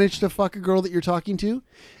manage to fuck a girl that you're talking to,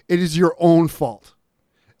 it is your own fault.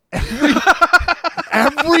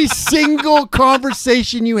 Every single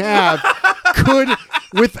conversation you have could,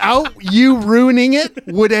 without you ruining it,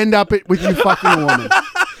 would end up with you fucking a woman.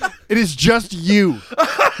 It is just you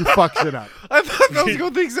who fucks it up. I thought that was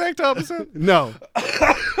going the exact opposite. No.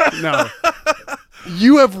 No.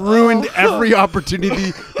 You have ruined every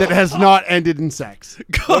opportunity that has not ended in sex.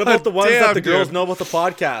 What about the ones that damn, the girls dude. know about the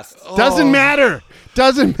podcast? Doesn't matter.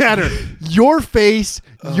 Doesn't matter. Your face,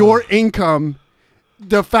 your income,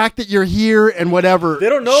 the fact that you're here and whatever. They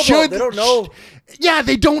don't know about. They don't know. Yeah,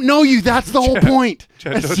 they don't know you. That's the whole point.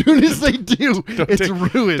 Chad, As soon as they do, it's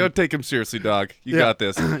ruined. Don't take him seriously, dog. You Yeah. got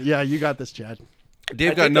this. Yeah, you got this, Chad.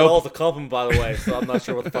 Dave I got think that all no. is a compliment, by the way. So I'm not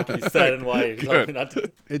sure what the fuck he said and why he told me not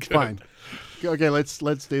to. It's fine. Okay, let's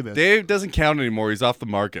do this. Dave doesn't count anymore. He's off the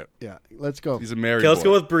market. Yeah, let's go. He's a married Okay, let's boy.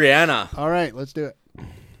 go with Brianna. All right, let's do it.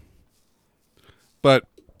 But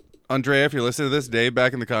Andrea, if you're listening to this, Dave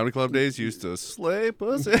back in the comedy club days used to slay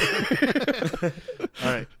pussy. All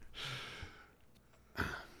right.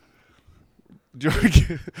 Oh,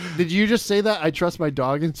 Did you just say that? I trust my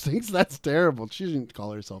dog instincts? That's terrible. She didn't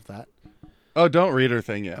call herself that. oh, don't read her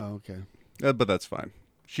thing yet. Oh, okay. But that's fine.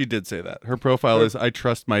 She did say that. Her profile is I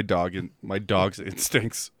trust my dog and my dog's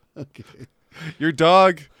instincts. Okay. Your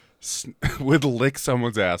dog would lick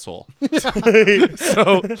someone's asshole.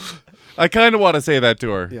 So I kind of want to say that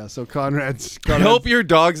to her. Yeah. So Conrad's Help your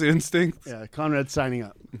dog's instincts. Yeah, Conrad's signing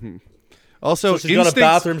up. Also, So she's got a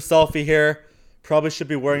bathroom selfie here. Probably should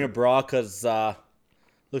be wearing a bra because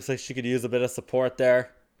looks like she could use a bit of support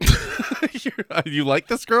there. You like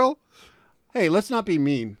this girl? Hey, let's not be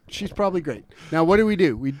mean. She's probably great. Now, what do?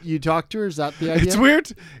 You talk to her? Is that the idea?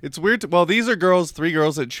 It's weird. Well, these are girls, 3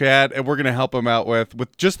 girls that chat, and we're going to help them out with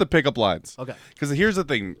just the pickup lines. Okay. Because here's the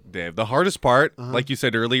thing, Dave. The hardest part, like you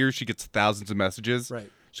said earlier, she gets thousands of messages. Right.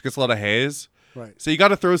 She gets a lot of haze. Right. So you got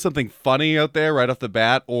to throw something funny out there right off the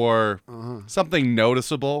bat or something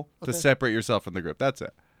noticeable to separate yourself from the group. That's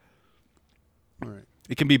it. All right.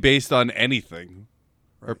 It can be based on anything.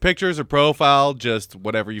 Or pictures or profile, just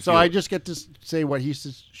whatever you feel. So I just get to say what he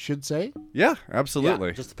should say? Yeah, absolutely.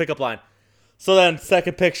 Yeah, just a pickup line. So then,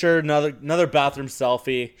 second picture, another bathroom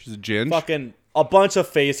selfie. She's a ginge. Fucking a bunch of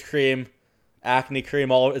face cream, acne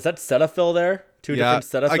cream all over. Is that Cetaphil there? Two different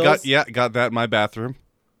Cetaphils? I got that in my bathroom.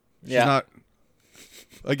 She's not.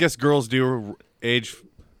 I guess girls do age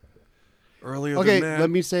earlier than that. Okay,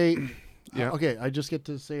 let me say. Yeah. Okay, I just get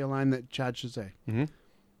to say a line that Chad should say. Mm-hmm.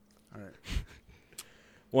 All right.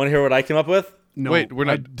 Want to hear what I came up with? No, wait, we're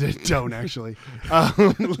not. Don't actually.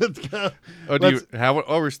 Let's go. Oh, do you have one?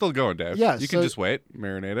 Oh, we're still going, Dave. Yeah, you can just wait,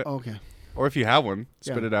 marinate it. Okay. Or if you have one,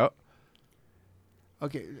 spit it out.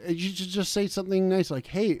 Okay, you should just say something nice like,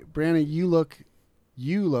 "Hey, Brianna, you look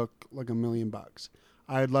like $1 million.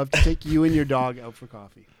 I'd love to take you and your dog out for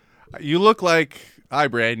coffee." You look like, hi,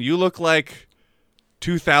 Bran. You look like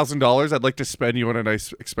 $2,000. I'd like to spend you on a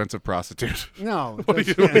nice, expensive prostitute. No. What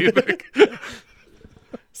do you think?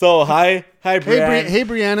 So hi, Brianna. Hey,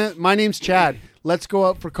 Brianna. My name's Chad. Let's go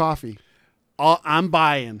out for coffee. I'm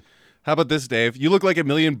buying. How about this, Dave? You look like $1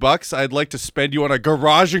 million. I'd like to spend you on a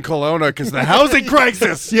garage in Kelowna because the housing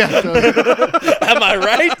crisis. Yeah. Am I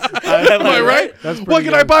right? Am I right? That's What pretty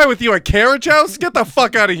can good. I buy with you? A carriage house? Get the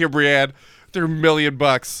fuck out of here, Brianne. They're $1 million.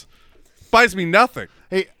 Buys me nothing.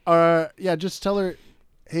 Hey, yeah, just tell her,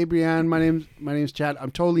 "Hey, Brianne, my name's Chad. I'm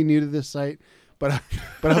totally new to this site, but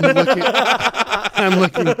I'm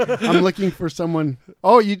looking for someone."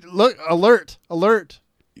 Oh, you look alert.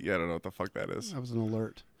 Yeah, I don't know what the fuck that is. That was an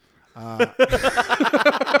alert.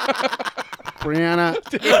 Brianna,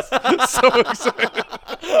 So excited.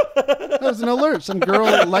 that was an alert. Some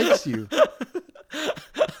girl likes you.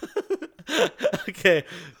 Okay,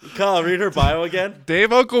 Kyle, read her bio again.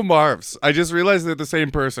 Dave Uncle Marv's. I just realized they're the same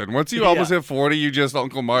person. Once you almost hit 40, you just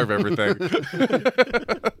Uncle Marv everything.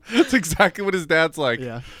 That's exactly what his dad's like.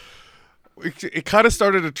 Yeah. It kind of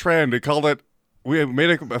started a trend. We made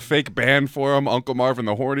a fake band for him, Uncle Marv and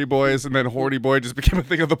the Horny Boys, and then Horny Boy just became a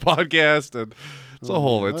thing of the podcast, and it's a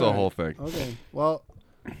whole thing. Okay. Well,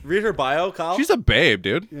 Read her bio, Kyle. She's a babe,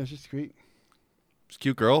 dude. yeah, she's sweet. She's a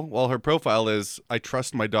cute girl. Well, her profile is, "I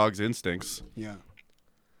trust my dog's instincts." Yeah.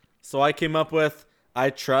 So I came up with, "I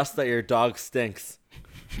trust that your dog stinks."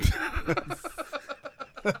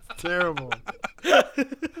 Terrible.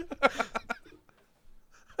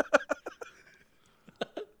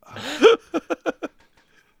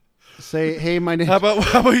 Say, "Hey, my name." How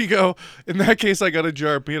about you go? In that case, I got a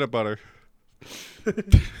jar of peanut butter.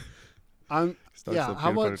 I'm. Starts Yeah. with How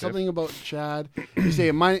peanut butter, about Dave. something about Chad? You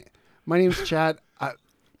say, "My name's Chad,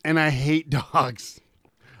 and I hate dogs."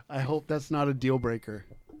 I hope that's not a deal breaker.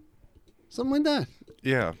 Something like that,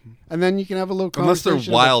 Yeah, and then you can have a little unless they're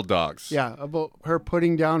conversation. wild dogs. Yeah, about her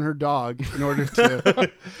putting down her dog in order to.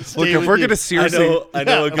 Look, if we're gonna I seriously, know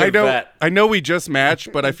a good bet. I know we just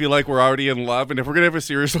matched, but I feel like we're already in love. And if we're gonna have a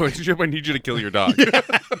serious relationship, I need you to kill your dog.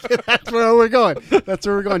 That's where we're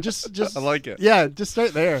going. Just. I like it. Yeah, just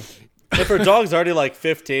start there. If her dog's already like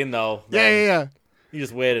 15, though, then Yeah. you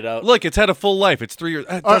just wait it out. Look, it's had a full life. It's 3 years.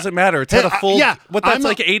 It doesn't matter. It's had a full. Yeah. What? That's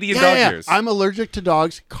like 80 in dog years. I'm allergic to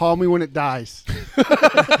dogs. Call me when it dies.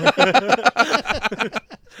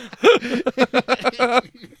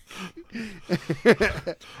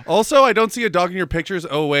 Also, I don't see a dog in your pictures.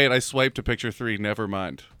 Oh wait, I swiped to picture 3. Never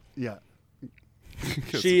mind. Yeah.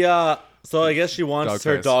 She so I guess she wants Dog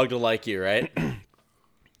her face. dog to like you, right?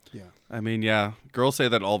 Yeah. I mean, yeah, girls say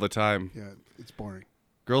that all the time. Yeah. It's boring.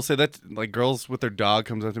 Girls say that, like, girls with their dog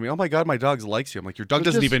comes up to me. "Oh my god, my dog likes you." I'm like, "Your dog But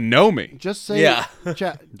doesn't just- even know me." Just say. Yeah.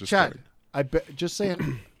 Chad. Just Chad. kidding. I bet. Just say.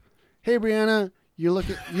 "Hey, Brianna, you look.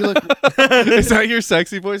 Is that your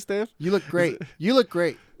sexy voice, Dave? You look great. You look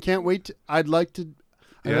great. Can't wait. I'd like to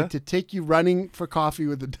take you running for coffee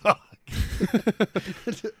with the dog."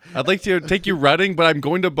 I'd like to take you running, but I'm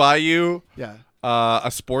going to buy you Yeah.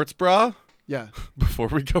 a sports bra Yeah. before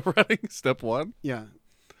we go running. Step 1. Yeah.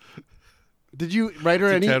 Did you write her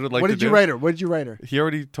That's any? what Ted would like What to did you do. write her? What did you write her? He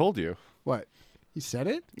already told you. What? He said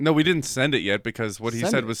it? No, we didn't send it yet because what he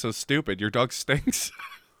Send said it. was so stupid. Your dog stinks.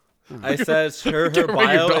 I said her Get rid of your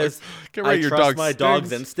bio dog. is Get rid I of your trust dog my dog's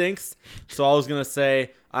stinks." instincts. So I was gonna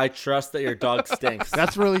say I trust that your dog stinks.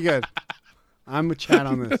 That's really good. I'm a chat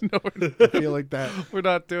on this. I feel like that. We're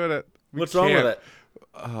not doing it. What's wrong with it?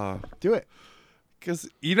 Do it. Because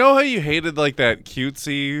you know how you hated like that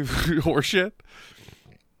cutesy horseshit?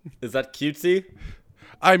 Is that cutesy?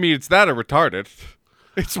 I mean, it's that or retarded.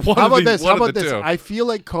 It's one How of about the, this? one How of about the this? two. I feel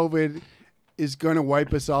like COVID is going to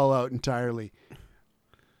wipe us all out entirely.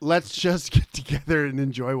 Let's just get together and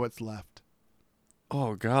enjoy what's left.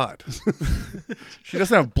 Oh, God. She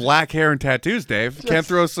doesn't have black hair and tattoos, Dave. Can't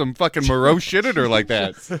throw some fucking morose shit at her like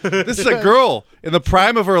that. This is a girl in the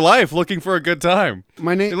prime of her life looking for a good time.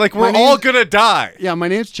 My name, Like, my we're all name's- going to die. Yeah, my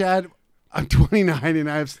name's Chad. I'm 29 and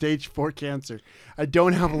I have stage 4 cancer. I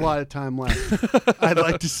don't have a lot of time left. I'd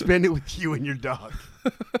like to spend it with you and your dog.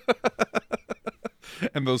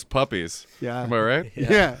 And those puppies. Yeah. Am I right?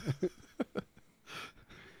 Yeah.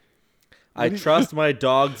 I trust my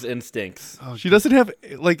dog's instincts. She doesn't have,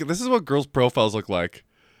 like, this is what girls' profiles look like.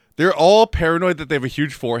 They're all paranoid that they have a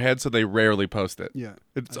huge forehead, so they rarely post it. Yeah.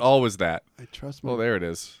 It's always that. I trust my Oh, there it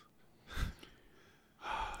is.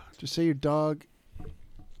 Just say your dog.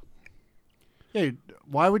 Yeah,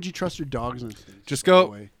 why would you trust your dog's instincts? Just go-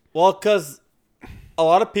 by the way? Well, because a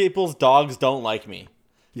lot of people's dogs don't like me.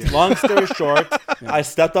 Long story short, I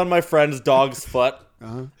stepped on my friend's dog's foot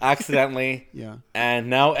accidentally. Yeah. And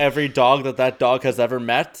now every dog that dog has ever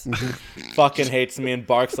met fucking hates me and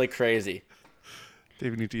barks like crazy.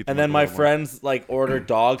 Dave, you need to eat And them then up a my little more. friends like order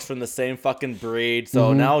dogs from the same fucking breed,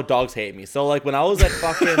 so now dogs hate me. So like when I was at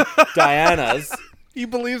fucking Diana's, He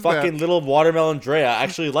believes fucking that. little watermelon Drea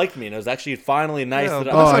actually liked me, and it was actually finally nice Yeah, that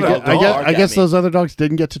that's Oh, I not was a like, dog. bark I at guess me. those other dogs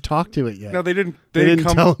didn't get to talk to it yet. No, they didn't. they didn't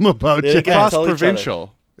come tell him about They you. didn't get- cross tell each other.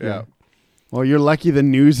 provincial. Yeah. Well, you're lucky the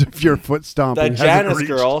news of your foot stomping That hasn't Janice reached.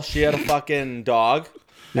 girl, she had a fucking dog,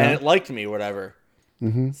 Yeah. and it liked me, whatever.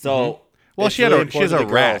 So, Well, it's she has really a important to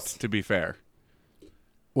rat. girls. To be fair,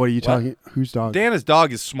 What are you talking? Whose dog? Dana's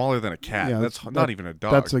dog is smaller than a cat. Yeah, that's that- not even a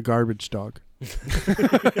dog. That's a garbage dog.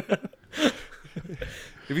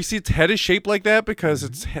 If you see its head is shaped like that because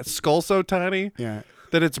its skull's so tiny Yeah.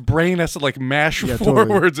 that its brain has to like mash Yeah, totally.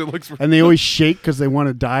 forwards. It looks. And they always shake because they want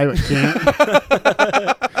to die but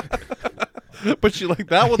can't. But she like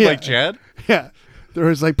that one, Yeah. like Chad. Yeah. They're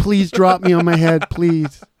always like, please drop me on my head,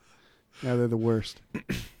 please. Yeah, they're the worst.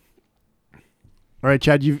 All right,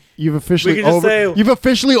 Chad, you've officially We can just say- you've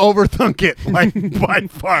officially overthunk it like by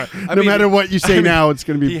far. No mean, matter what you say now, it's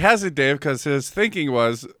going to He be hasn't, Dave, because his thinking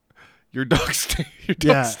was, your dog Your dog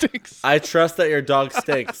Yeah. stinks. I trust that your dog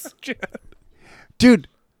stinks. dude.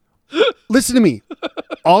 Listen to me.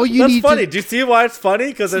 All you That's need funny. to Do you see why it's funny?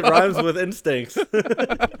 Because it rhymes with instincts.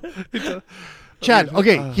 Chad,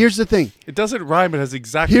 okay, here's the thing. It doesn't rhyme. It has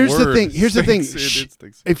exact Here's words. the thing. Here's the thing. Stinks and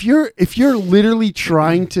instincts. If you're literally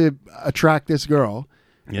trying to attract this girl,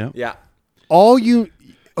 Yeah. all you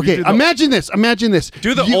okay, do the- imagine this.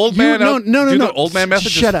 Do the old man. No, out- no, no, do no. the old man method.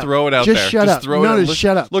 Shut Just up. throw it out Just there. shut just up. throw No, it no, out.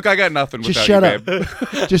 shut up. Look, I got nothing Just without shut you, up.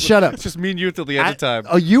 babe. Just shut up. It's just me and you until the end of time.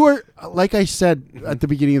 Oh, you were like I said at the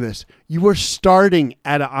beginning of this. You were starting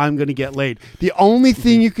at I'm going to get laid. The only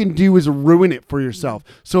thing you can do is ruin it for yourself.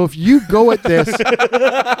 So if you go at this,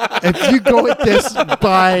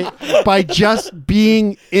 by just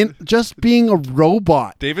being a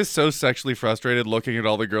robot. Dave is so sexually frustrated looking at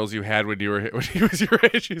all the girls you had when he was your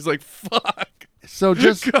age. He's like, "Fuck." So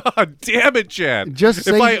just God damn it, Chad. Just if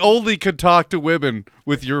say- I only could talk to women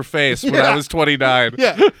with your face when I Yeah. was 29.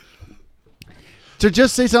 yeah. To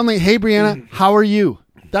just say something, hey Brianna, how are you?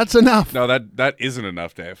 That's enough. No, that isn't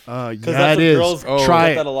enough, Dave. Yeah, Because that's it what is. girls Try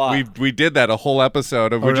get it. that a lot. We did that a whole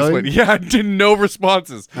episode and we just really? went, yeah, did no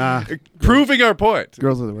responses. Proving our point.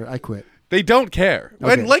 Girls are the worst. I quit. They don't care.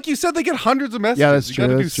 Okay. And like you said, they get hundreds of messages. Yeah, that's you true.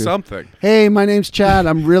 gotta do That's true. something. Hey, my name's Chad.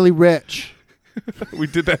 I'm really rich. We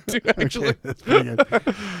did that too, actually. That's pretty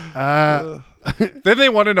good. Then they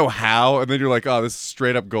want to know how, and then you're like, oh, this is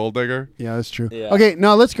straight up gold digger. Yeah, that's true. Yeah. Okay,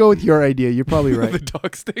 now let's go with your idea. You're probably The right.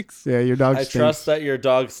 dog stinks. Yeah, your dog I stinks. trust that your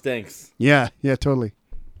dog stinks. Yeah, totally.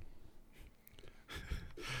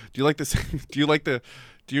 Do you like the same? Do you like the?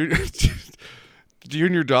 Do you? Do you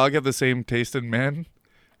and your dog have the same taste in men?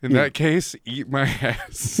 In Yeah. that case, eat my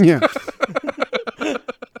ass. Yeah.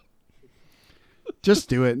 Just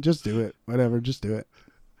do it. Just do it. Whatever. Just do it.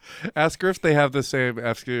 Ask her if they have the same.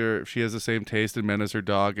 Ask her if she has the same taste in men as her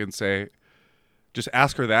dog, and say, just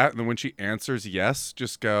ask her that, and then when she answers yes,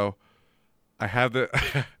 just go, I have the.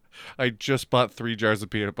 I just bought 3 jars of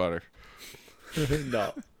peanut butter.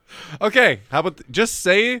 No. Okay, how about just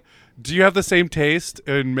say, do you have the same taste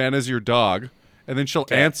in men as your dog? And then she'll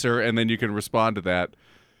answer, and then you can respond to that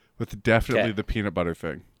with definitely the peanut butter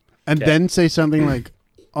thing. And then say something like,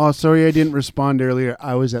 "Oh, sorry, I didn't respond earlier.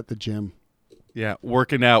 I was at the gym." Yeah,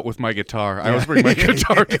 working out with my guitar. I always bring my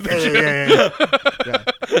guitar to the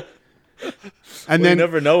gym. And Well, then you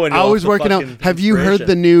never know when you're I off was the working out. fucking Have you heard inspiration.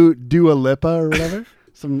 the new Dua Lipa or whatever?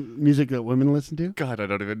 Some music that women listen to. God, I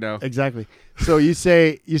don't even know. Exactly. So you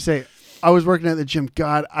say, I was working at the gym.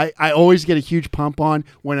 God, I always get a huge pump on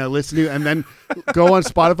when I listen to, and then go on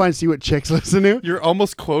Spotify and see what chicks listen to, You're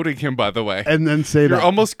almost quoting him, by the way. and then say You're that.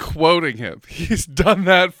 almost quoting him. He's done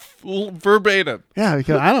that verbatim. Yeah,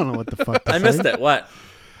 because I don't know what the fuck to I say. missed it. What?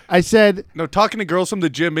 I said, No, talking to girls from the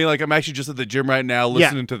gym, being like, I'm actually just at the gym right now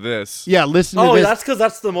listening to this. yeah, listen to Oh, this. that's because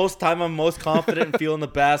that's the most time I'm most confident and feeling the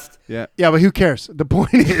best. Yeah. Yeah, but who cares? The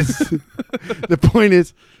point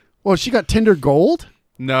is, well, she got Tinder Gold?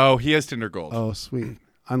 No, he has Tinder Gold. Oh, sweet.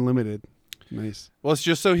 Unlimited. Nice. Well, it's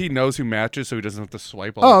just so he knows who matches so he doesn't have to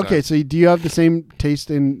swipe all Oh, the time. okay. So do you have the same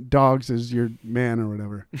taste in dogs as your man or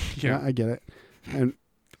whatever? Yeah. I get it. And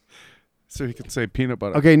So he can say peanut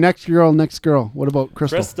butter. okay, next girl. What about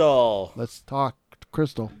Crystal? Crystal. Let's talk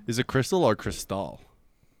Crystal. Is it Crystal or Crystal?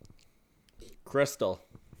 Crystal.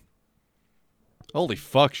 Holy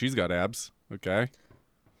fuck, she's got abs. Okay.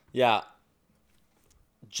 Yeah.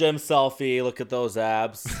 Gym selfie. Look at those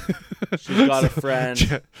abs. She's got a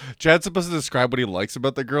friend. Chad's supposed to describe what he likes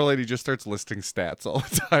about the girl, and he just starts listing stats all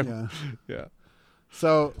the time. Yeah.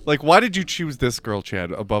 So Like, why did you choose this girl,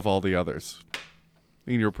 Chad, above all the others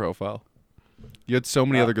in your profile? You had so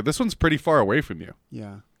many other good. This one's pretty far away from you.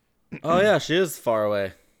 yeah. Oh yeah, she is far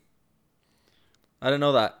away. I didn't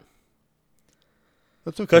know that.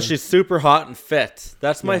 That's okay. Because she's super hot and fit.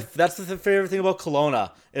 That's that's the favorite thing about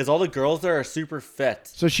Kelowna is all the girls there are super fit.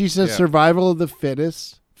 So she says Yeah. survival of the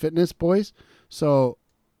fitness boys. So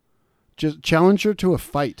just challenge her to a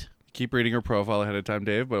fight. Keep reading her profile ahead of time,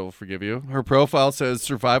 Dave, but we'll forgive you. Her profile says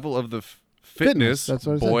survival of the fitness That's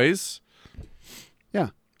what it said. boys. Yeah.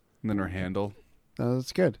 And then her handle.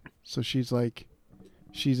 That's good. So she's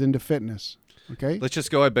into fitness. Okay. Let's just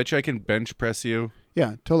go. I bet you I can bench press you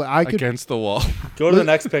Yeah, totally. I could against the wall. Go to the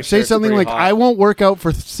next picture. say It's something pretty like, hot. "I won't work out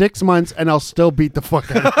for 6 months, and I'll still beat the fuck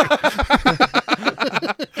out of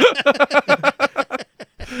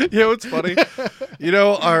you." You know what's funny? You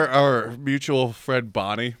know our mutual friend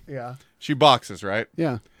Bonnie? Yeah. She boxes, right?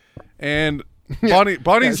 Yeah. And Yeah,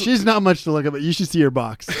 Bonnie's she's not much to look at, but you should see her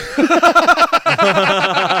box.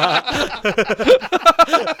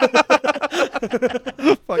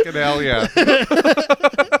 fucking hell yeah.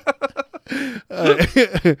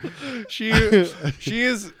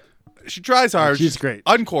 She tries hard. She's great.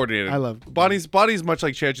 Uncoordinated. I love Bonnie's much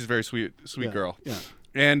like Chad. She's a very sweet girl. Yeah.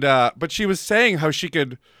 And but she was saying how she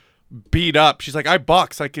could beat up. She's like, I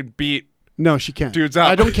box. I can beat. No, she can't. Dude's up.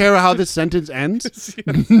 I don't care how this sentence ends.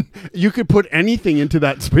 You could put anything into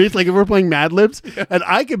that space. Like if we're playing Mad Libs, and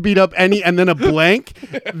I could beat up any, and then a blank,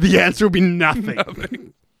 the answer would be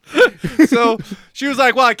nothing. So she was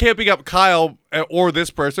like, well, I can't beat up Kyle or this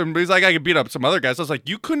person. But he's like, I can beat up some other guys. I was like,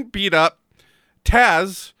 you couldn't beat up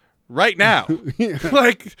Taz right now.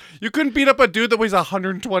 Like, you couldn't beat up a dude that weighs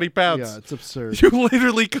 120 pounds. Yeah, it's absurd. You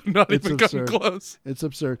literally could not It's even absurd. come close. It's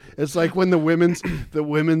absurd. It's like when the women's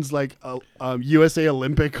like USA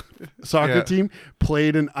Olympic soccer Yeah. team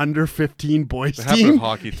played an under 15 boys It happened team. with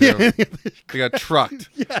hockey, too. They got trucked.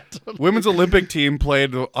 Yeah, totally. Women's Olympic team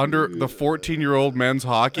played under the 14-year-old men's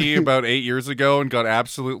hockey about 8 years ago and got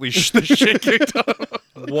absolutely the shit kicked out of them.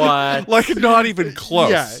 What? Like, not even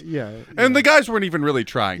close. Yeah. And the guys weren't even really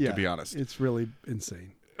trying, yeah, to be honest. it's really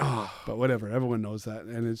insane. But whatever, everyone knows that,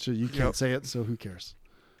 and it's just, you can't say it, so who cares?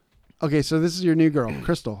 Okay, so this is your new girl,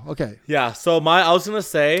 Crystal. Okay, Yeah. So I was gonna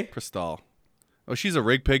say Crystal. Oh, she's a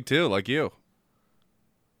rig pig, too, like you.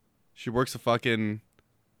 She works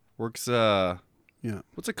yeah,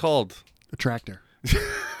 what's it called? a tractor.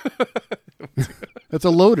 That's a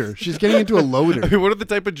loader. She's getting into a loader. I mean, what are the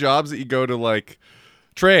type of jobs that you go to, like,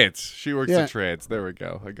 trades? She works Yeah. at trades. There we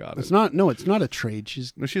go. I got it. It's not. No, it's not a trade.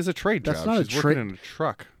 No, she has a trade That's job. not a She's working tra- in a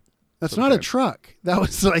truck. That's not a sometimes. truck.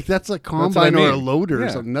 That's a what I combine or a mean. loader or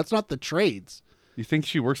Yeah. something. That's not the trades. You think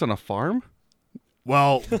she works on a farm?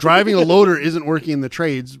 Well, driving a loader isn't working in the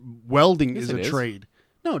trades. Welding Yes, is it a is. trade.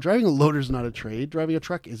 No, driving a loader is not a trade. Driving a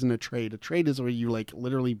truck isn't a trade. A trade is where you like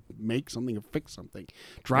literally make something or fix something.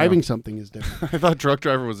 Driving something is different. I thought truck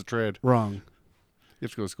driver was a trade. Wrong. You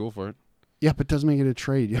have to go to school for it. Yeah, but it doesn't make it a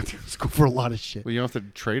trade. You have to go to school for a lot of shit. Well, you don't have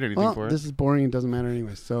to trade anything Well, for it. this is boring. It doesn't matter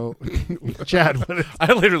anyway. So, Chad, what is...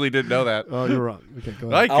 I literally didn't know that. Oh, you're wrong. Okay,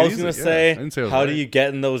 go I ahead. could I was easily- gonna yeah, say, I didn't say it was how right. do you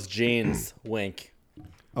get in those jeans? Wink.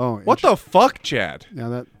 Oh, What the fuck, Chad? Yeah,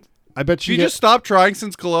 that. I bet You just stopped trying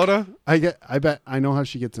since Kelowna? I bet I know how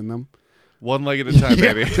she gets in them. One leg at a time,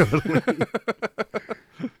 Yeah, baby. totally.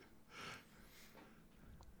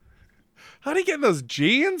 How do you get in those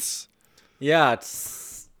jeans? Yeah,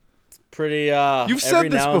 it's pretty. You've said every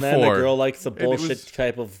this now and then, before. a girl likes a And it was- bullshit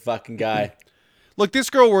type of fucking guy. Look, this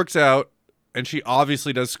girl works out, and she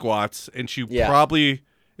obviously does squats, and she Yeah. probably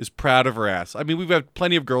is proud of her ass. I mean, we've had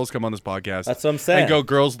plenty of girls come on this podcast. That's what I'm saying. And go,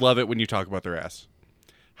 girls love it when you talk about their ass.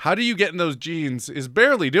 How do you get in those jeans is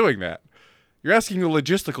barely doing that. You're asking a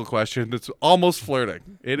logistical question that's almost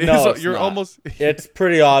flirting. It is. No, it's You're not. almost. It's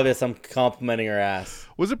pretty obvious I'm complimenting her ass.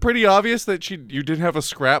 Was it pretty obvious that you didn't have a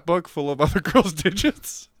scrapbook full of other girls'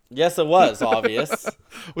 digits? Yes, it was obvious.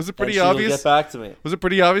 Was it And pretty she will obvious? Get back to me. Was it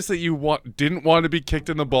pretty obvious that you didn't want to be kicked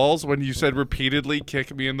in the balls when you said repeatedly,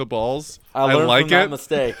 "Kick me in the balls"? I learned like from that it.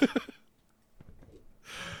 mistake.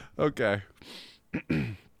 Okay.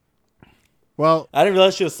 Well, I didn't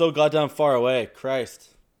realize she was so goddamn far away. Christ.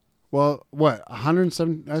 what?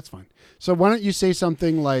 107. That's fine. So why don't you say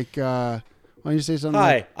something like? Why don't you say something?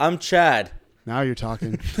 Hi, Like, I'm Chad. now you're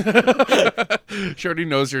talking. She already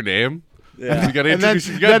knows your name. Yeah. You got to And then- introduce.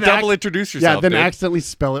 You got to then double ac- introduce Yeah, yourself. then dude. accidentally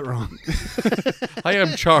spell it wrong. I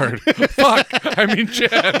am Chard. Fuck. I mean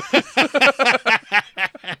Chad.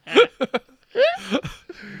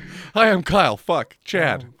 Hi, I'm Kyle. Fuck.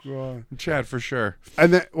 Chad. Chad for sure.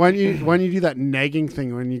 And then when you do that nagging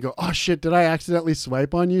thing, when you go, oh shit, did I accidentally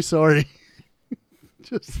swipe on you? Sorry.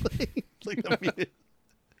 Just like the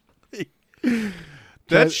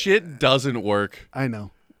That shit doesn't work. I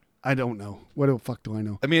know. I don't know. What the fuck do I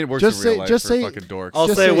know? I mean, it works Just in real say- life just for say- fucking dorks. I'll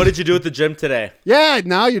Just say, say- what did you do at the gym today? Yeah,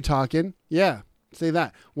 now you're talking. Yeah, say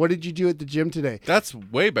that. What did you do at the gym today? That's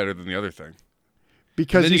way better than the other thing.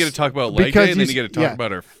 Because And then you s- get to talk about leg because day, and then s- you get to talk yeah.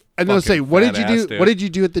 about her. And they'll say, fucking "What did fat you ass, do? dude." What did you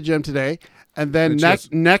do at the gym today?" And then It's next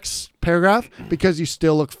just- next paragraph, because you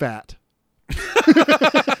still look fat.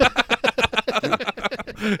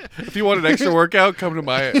 If you want an extra workout, come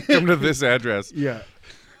to this address. Yeah,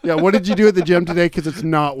 yeah. What did you do at the gym today? Because it's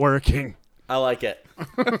not working. I like it.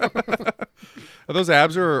 Are those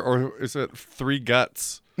abs or is it 3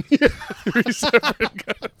 guts? 3 separate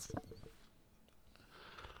guts.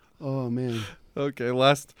 Oh man. Okay,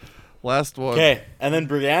 last one. Okay, and then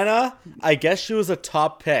Brianna, I guess she was a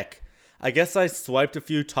top pick. I guess I swiped a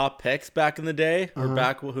few top picks back in the day, or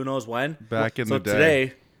back who knows when. Back in so the day.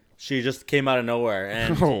 today, she just came out of nowhere,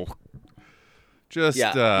 and Oh, just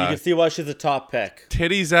yeah, you can see why she's a top pick.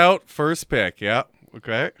 titties out, first pick. Yeah.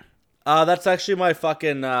 Okay. That's actually my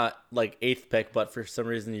fucking like 8th pick, but for some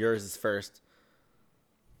reason yours is first.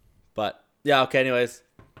 But yeah, okay. Anyways,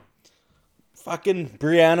 fucking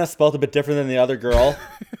Brianna spelled a bit different than the other girl.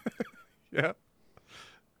 Yeah.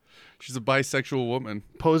 She's a bisexual woman.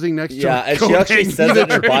 Posing next Yeah, to and she actually says it in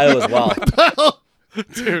her bio as well.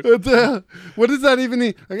 what does that even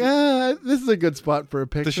mean? Like, this is a good spot for a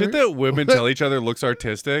picture. The shit that women tell each other looks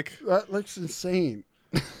artistic. That looks insane.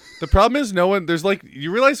 The problem is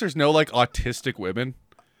you realize there's no like autistic women.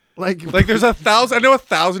 Like There's 1,000. I know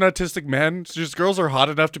 1,000 autistic men. So just girls are hot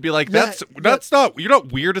enough to be like, Yeah, that's not. You're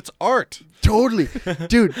not weird. It's art. totally,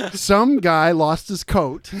 dude. Some guy lost his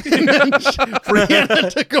coat. And then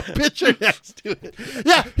Brianna took a picture next to it.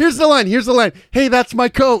 Yeah, here's the line. Hey, that's my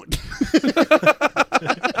coat.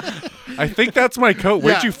 I think that's my coat.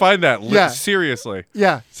 Where'd Yeah. you find that? Yeah. Seriously.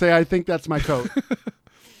 Yeah, say I think that's my coat.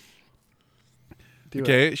 Do it.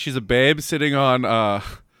 Okay, she's a babe sitting on. I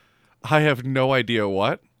have no idea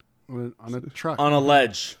what On a truck. On a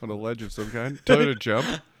ledge. on a ledge of some kind. Toyota jump.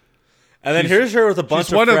 And then here's her with a bunch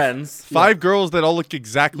She's of one friends. of 5 girls that all look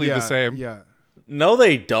exactly yeah, the same. Yeah. No,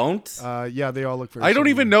 they don't. Yeah, they all look very I don't similar.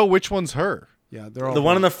 even know which one's her. Yeah, they're all The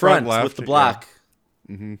one in the front front left, with the yeah. black.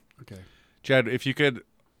 Okay. Chad, if you could,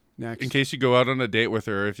 Next. in case you go out on a date with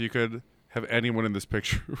her, if you could have anyone in this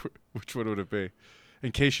picture, which one would it be?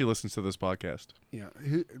 In case she listens to this podcast. Yeah,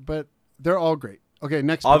 but they're all great. Okay,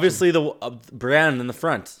 next. Obviously, the Brianna in the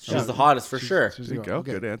front. She's the hottest for sure. picture. There you go.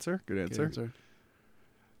 Okay. Good answer. Good Good answer. answer.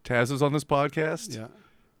 Taz was on this podcast. Yeah.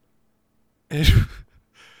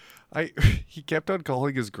 And he kept on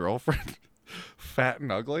calling his girlfriend fat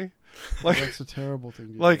and ugly. Like, That's a terrible thing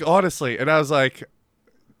to do. like honestly. And I was like,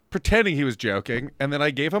 pretending he was joking. And then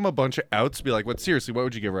I gave him a bunch of outs to be like, what, seriously, what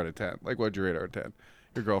would you give her out of 10? Like, what would you rate her out of 10?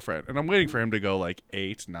 Your girlfriend. And I'm waiting for him to go like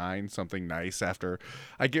 8, 9, something nice after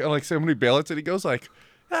I get like so many ballots. And he goes like,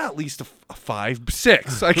 at least a 5,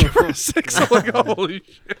 6. I give her a 6. I'm like, holy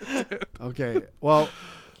shit. Okay. Well,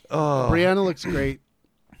 Brianna looks great.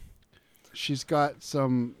 She's got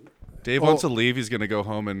some. Dave wants to leave. He's going to go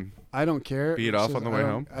home and I don't care. Beat It off says, on the I way don't-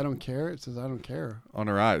 home? I don't care. It says I don't care. on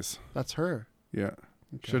her eyes. That's her. Yeah.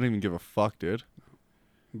 Shouldn't even give a fuck, dude.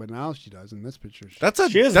 But now she does in this picture. She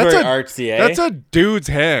is very artsy, eh? That's a dude's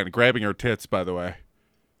hand grabbing her tits, by the way.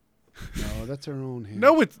 No, that's her own hand.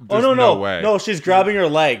 No, it's Oh, there's no. way. No, she's grabbing her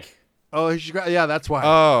leg. Oh, yeah, that's why.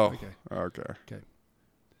 Oh, Okay. okay.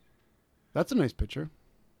 That's a nice picture.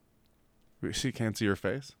 She can't see your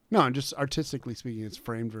face. No, I'm just artistically speaking, it's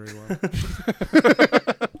framed very well.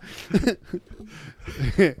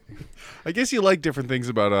 I guess you like different things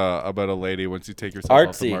about a lady once you take yourself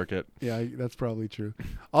off the Artsy. market. Yeah, that's probably true.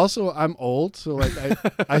 Also, I'm old, so like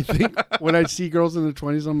I think when I see girls in their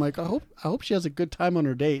 20s, I'm like, I hope she has a good time on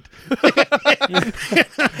her date.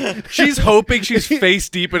 She's hoping she's face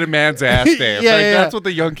deep in a man's ass, Dave. That's what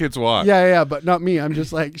the young kids want. Yeah, but not me. I'm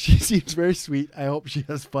just like, she seems very sweet. I hope she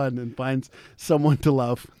has fun and finds someone to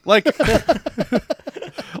love. Like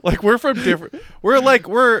we're from different. We're like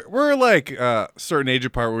certain age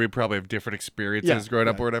apart where we probably have different experiences growing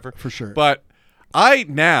up or whatever. For sure. But I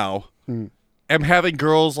now am having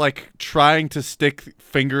girls like trying to stick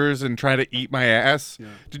fingers and trying to eat my ass. Yeah.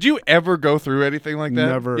 Did you ever go through anything like that?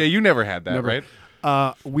 Never. Yeah, you never had that, Never.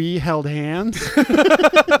 right? We held hands. Here's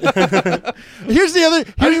the other.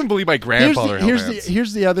 I didn't even believe my grandfather held hands.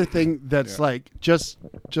 Here's the other thing that's like just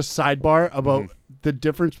sidebar about the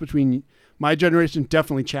difference between my generation,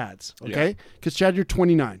 definitely Chad's. Okay, because Chad, you're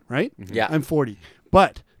 29, right? Yeah, I'm 40.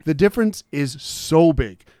 But the difference is so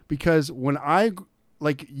big because when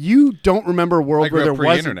you don't remember a world where there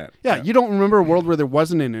wasn't internet. Yeah, you don't remember a world where there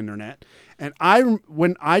wasn't an internet. And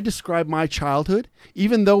when I describe my childhood,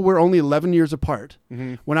 even though we're only 11 years apart,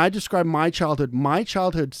 when I describe my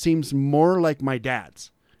childhood seems more like my dad's,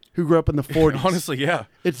 who grew up in the 40s. Honestly, yeah.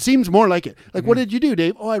 It seems more like it. Like, what did you do,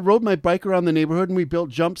 Dave? Oh, I rode my bike around the neighborhood and we built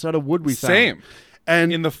jumps out of wood we found. Same.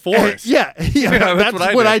 And in the forest. Yeah, that's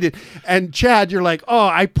what I did. And Chad, you're like, oh,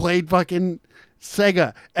 I played fucking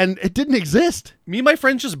Sega, and it didn't exist. Me and my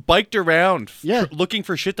friends just biked around Yeah. looking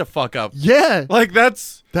for shit to fuck up. Yeah. Like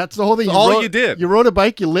that's the whole thing. all you did. You rode a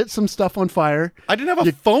bike, you lit some stuff on fire. I didn't have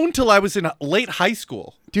a phone till I was in late high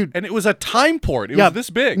school. Dude. And it was a time port. It was this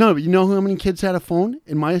big. No, but you know how many kids had a phone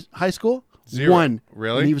in my high school? 0. One.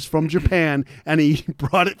 Really? And he was from Japan, and he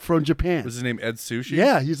brought it from Japan. Was his name Ed Sushi?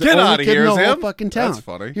 Yeah, he's the Get only outta kid here, in the is whole him? fucking town. That's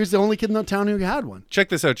funny. He was the only kid in the town who had one. Check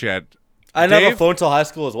this out, Chad. I didn't have a phone till high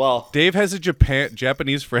school as well. Dave has a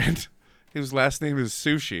Japanese friend whose last name is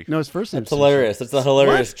Sushi. No, his first name is It's hilarious. Sushi. It's a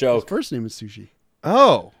hilarious His joke. first name is Sushi.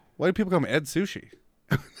 Oh. Why do people call him Ed Sushi?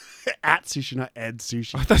 At Sushi, not Ed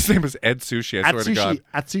Sushi. I thought his name was Ed Sushi, I swear to God.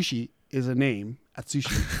 Atsushi is a name.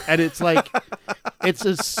 Atsushi. And it's like it's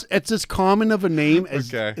as common of a name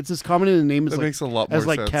as it's as common in a name as That like, makes a lot more as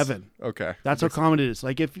like sense. Kevin. Okay. That's how common it is.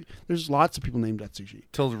 Like if there's lots of people named Atsushi.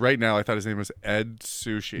 Till right now, I thought his name was Ed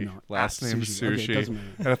Sushi. No, Last name is Sushi. Okay, it Sushi. doesn't matter.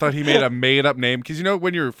 And I thought he made a made up name because you know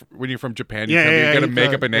when you're from Japan, you Yeah, gotta you make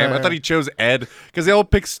could. up a name. Yeah, I thought yeah. he chose Ed because they all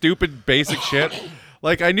pick stupid basic shit.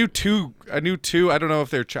 Like I knew two. I don't know if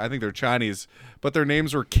they're. I think they're Chinese, but their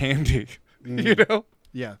names were Candy. You know.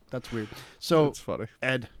 Yeah, that's weird. So That's funny.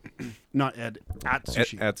 Ed, not Ed,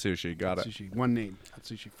 Atsushi. At Sushi, got it. Sushi, one name.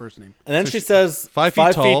 Atsushi, first name. And then she says, 5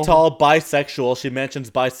 5 feet feet tall. tall, bisexual. She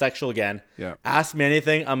mentions bisexual again. Yeah. Ask me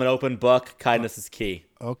anything. I'm an open book. Kindness is key.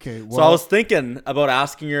 Okay, well, So I was thinking about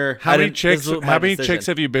asking her. How many this chicks? was my How many decision. chicks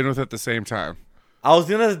have you been with at the same time? I was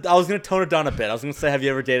gonna tone it down a bit. I was gonna say, have you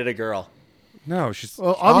ever dated a girl? No, she's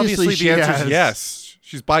Well, obviously she the answer has. is yes.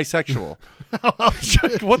 She's bisexual.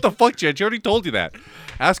 What the fuck, Jen? She already told you that.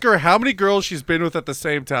 Ask her how many girls she's been with at the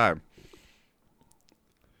same time.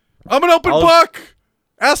 I'm an open book.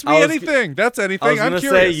 Ask me anything. That's anything. I was I'm gonna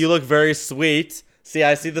curious. say you look very sweet. See,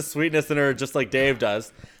 I see the sweetness in her, just like Dave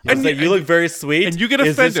does. And And you look very sweet. and you get Is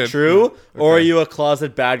offended. this true, or are Okay. you a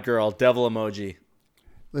closet bad girl? Devil emoji.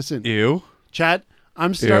 listen, Ew. Chad.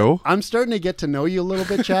 I'm starting to get to know you a little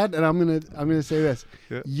bit, Chad, and I'm gonna say this: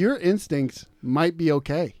 your instincts might be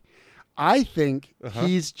okay. I think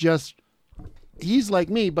he's like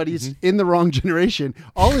me, but he's in the wrong generation.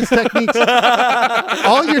 All his techniques,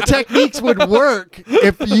 all your techniques would work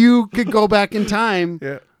if you could go back in time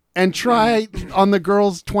and try on the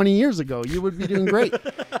girls 20 years ago. You would be doing great.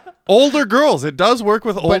 Older girls. It does work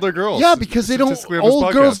with older girls. Yeah, because they don't. Statistically on this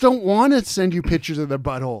Old girls podcast. don't want to send you pictures of their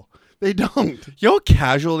butthole. They don't. You know how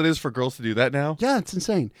casual it is for girls to do that now? Yeah, it's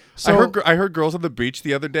insane. So I heard girls on the beach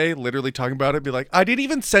the other day literally talking about it, be like, I didn't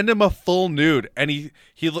even send him a full nude, and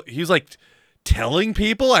he's like telling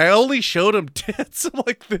people I only showed him tits. I'm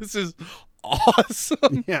like, this is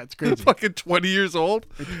awesome. yeah, it's crazy. Fucking 20 years old.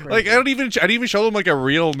 Like I didn't even show them like a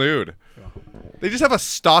real nude. They just have a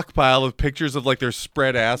stockpile of pictures of like their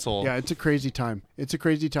spread asshole. Yeah, it's a crazy time. It's a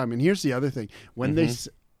crazy time. And here's the other thing: when they,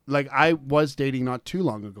 like, I was dating not too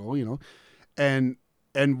long ago, and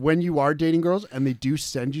And when you are dating girls and they do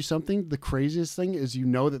send you something, the craziest thing is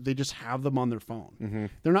that they just have them on their phone. Mm-hmm.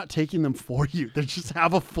 They're not taking them for you. They just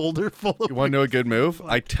have a folder full of. You want to know a good move?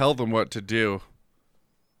 I tell them what to do,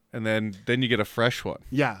 and then you get a fresh one.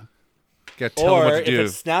 Yeah. Tell them Or what if to do.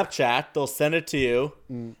 it's Snapchat, they'll send it to you.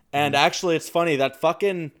 And actually, it's funny that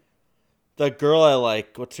the girl I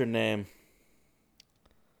like. What's her name?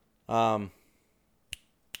 I'm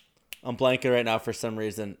blanking right now for some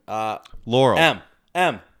reason. Laurel.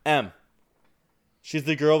 M. She's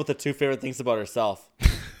the girl with the 2 favorite things about herself.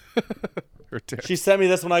 Her dick. She sent me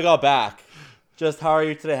this when I got back. Just, how are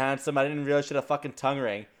you today, handsome? I didn't realize she had a fucking tongue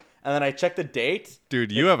ring. And then I checked the date.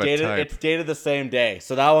 Dude, you have a type. It's dated the same day.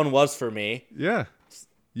 So that one was for me. Yeah.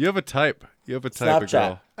 You have a type. You have a type of Snapchat.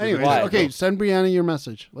 girl. Anyways, Why? okay, send Brianna your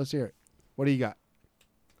message. Let's hear it. What do you got?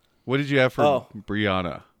 What did you have for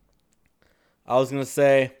Brianna? I was going to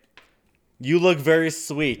say, you look very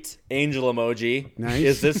sweet. Angel emoji. Nice.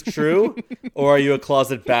 Is this true? Or are you a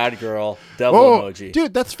closet bad girl? Devil emoji.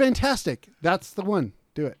 Dude, that's fantastic. That's the one.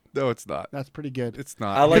 Do it. No, it's not. That's pretty good. It's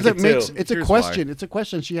not. I like Because it it makes too. it's a Here's question. why. It's a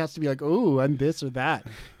question. She has to be like, "Oh, I'm this or that."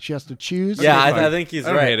 She has to choose. Yeah, Fine. I think he's I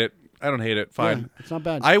don't right. hate it. I don't hate it. Fine. Yeah, it's not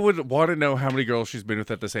bad. I would want to know how many girls she's been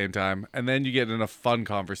with at the same time, and then you get in a fun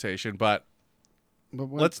conversation. But But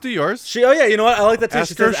what- let's do yours. Oh, yeah, you know what? I like that too.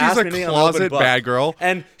 Ask She her says, she's ask a me anything, I'm an open closet book. bad girl.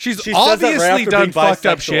 And she's she says that right obviously after done being fucked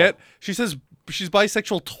up bisexual. shit. She says she's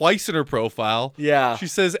bisexual twice in her profile. Yeah. She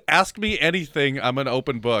says, ask me anything. I'm an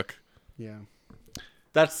open book. yeah.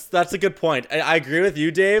 That's a good point. I agree with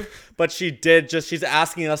you, Dave, but she's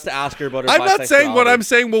asking us to ask her about her I'm not saying what bisexuality. I'm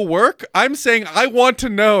saying will work. I'm saying I want to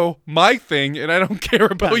know my thing, and I don't care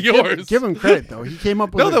about yours. Give him credit though. He came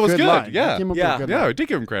up with No, a that was good good. line. Yeah. He came up Yeah. with a good Yeah, I line. did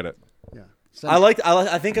give him credit. Yeah.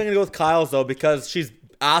 I think I'm gonna go with Kyle's though because she's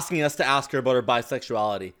asking us to ask her about her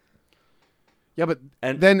bisexuality. Yeah, but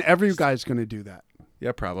And- then every guy's going to do that.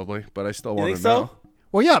 Yeah, probably, but I still You want think to so? know.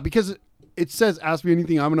 Well, yeah, because it says ask me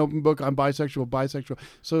anything. I'm an open book. I'm bisexual.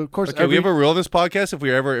 So of course, Okay, we have a rule in this podcast.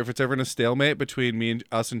 If it's ever in a stalemate between me and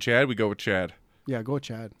us and Chad, we go with Chad. yeah. Go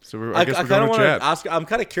Chad. So I guess we're kind going of with want Chad. to ask. I'm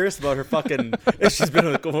kind of curious about her fucking if she's been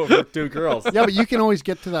with 2 girls. Yeah, but you can always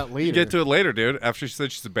get to that later. Get to it later, dude. After she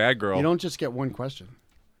said she's a bad girl. You don't just get one question.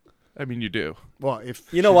 I mean, you do. Well, if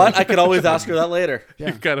You know what? I could always ask her that later. Yeah.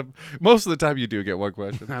 You kind of. Most of the time, you do get one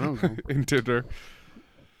question. I don't know. in Tinder.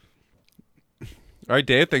 All right,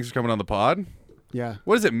 Dave. Thanks for coming on the pod. Yeah.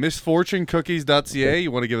 What is it? MisfortuneCookies.ca.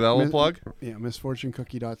 You want to give that a little plug? Yeah,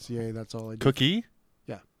 misfortunecookie.ca. That's all I do. Cookie.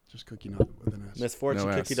 Yeah, just cookie, not with an S.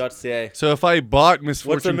 MisfortuneCookie.ca. So if I bought What's a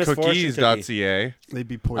misfortune MisfortuneCookies.ca, They'd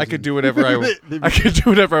be poison. I could do whatever I They'd be- I could do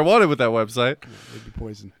whatever I wanted with that website, They'd be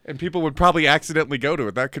poison. and people would probably accidentally go to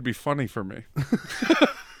it. That could be funny for me.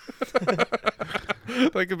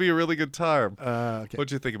 That could be a really good time. Okay.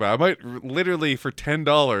 What'd you think about it? I might literally for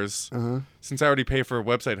 $10, since I already pay for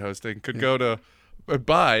website hosting, could go to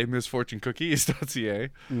buy misfortunecookies.ca,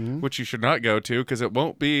 which you should not go to because it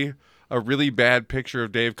won't be a really bad picture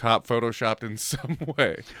of Dave Kopp photoshopped in some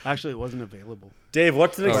way. Actually, it wasn't available. Dave,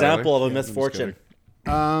 what's an really? example of a Yeah, I'm just misfortune?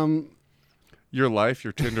 Your life,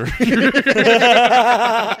 your Tinder.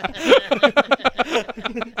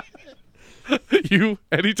 You,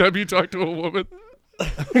 anytime you talk to a woman.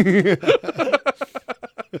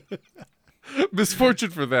 Misfortune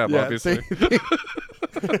for them, obviously.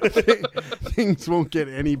 Things won't get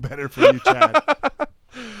any better for you, Chad.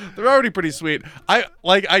 They're already pretty sweet.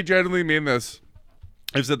 I genuinely mean this.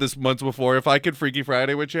 I've said this months before. If I could Freaky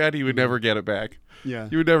Friday with Chad, he would never get it back. Yeah.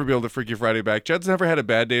 You would never be able to Freaky Friday back. Chad's never had a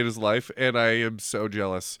bad day in his life, and I am so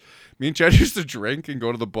jealous. Me and Chad used to drink and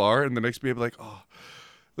go to the bar, and the next day I'd be like, oh,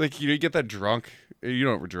 like, you get that drunk. You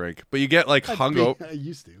don't drink, but you get like hungover. I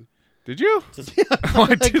used to. Did you? Oh,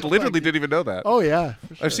 I literally didn't even know that. Oh yeah,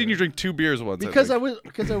 for sure. I've seen you drink 2 beers once. because I I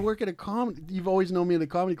think. was I work at a comedy. You've always known me at a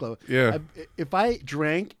comedy club. Yeah. If I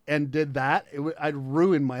drank and did that, I'd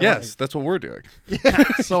ruin my Yes, life. that's what we're doing. Yeah.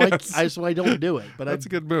 So Yes. I don't do it. But That's a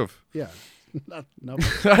good move. Yeah. No.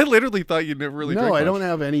 I literally thought you never really. No, drank I much. don't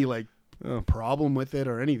have any like Oh. problem with it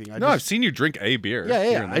or anything. No, I've seen you drink a beer. Yeah,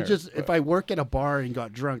 here yeah. and I there, just but- if I work at a bar and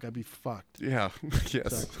got drunk, I'd be fucked. Yeah.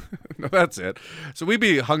 Yes. No, that's it. So we'd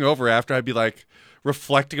be hungover after. I'd be like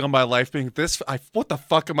reflecting on my life, being what the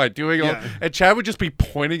fuck am I doing? Yeah. And Chad would just be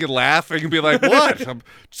pointing and laughing and be like, "What? I'm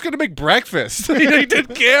just gonna make breakfast." He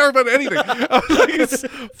didn't care about anything. I was like, it's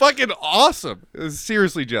fucking awesome. I was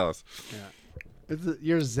seriously jealous.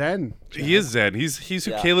 You're zen. He is Zen. He's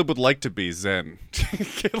who Yeah. Caleb would like to be. Zen.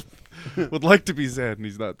 Caleb would like to be Zen.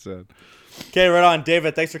 He's not Zen. Okay, right on.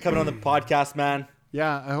 David, thanks for coming on the podcast, man.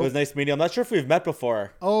 Yeah, I It hope. was nice meeting you. I'm not sure if we've met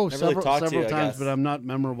before. Oh, Never really several talked to you, I times, guess. but I'm not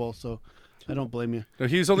memorable. So I don't blame you. No,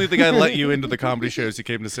 he's only the guy that let you into the comedy shows you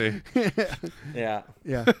came to see. Yeah.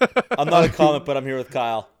 Yeah. I'm not a comic, but I'm here with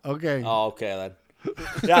Kyle. Okay. Oh, okay then.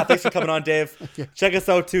 Yeah, thanks for coming on, Dave. Check us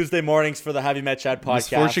out Tuesday mornings for the Have You Met Chad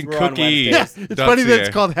podcast. Misfortune We're on Cookie. Wednesdays. It's funny that it's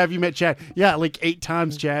called Have You Met Chad? Yeah, like 8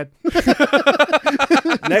 times, Chad.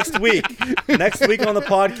 Next week on the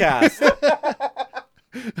podcast.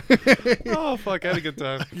 Oh, fuck. I had a good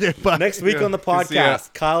time. Yeah, bye. Next week on the See ya.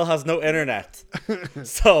 podcast, Kyle has no internet.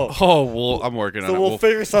 So Oh, well, I'm working on it. we'll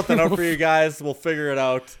figure something out for you guys. We'll figure it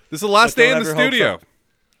out. This is the last But day don't in the ever hope studio. so.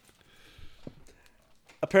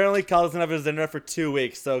 Apparently, Kyle doesn't have his internet for 2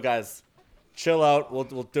 weeks. So, guys, chill out. We'll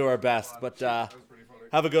do our best. But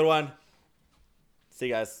have a good one. See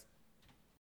you guys.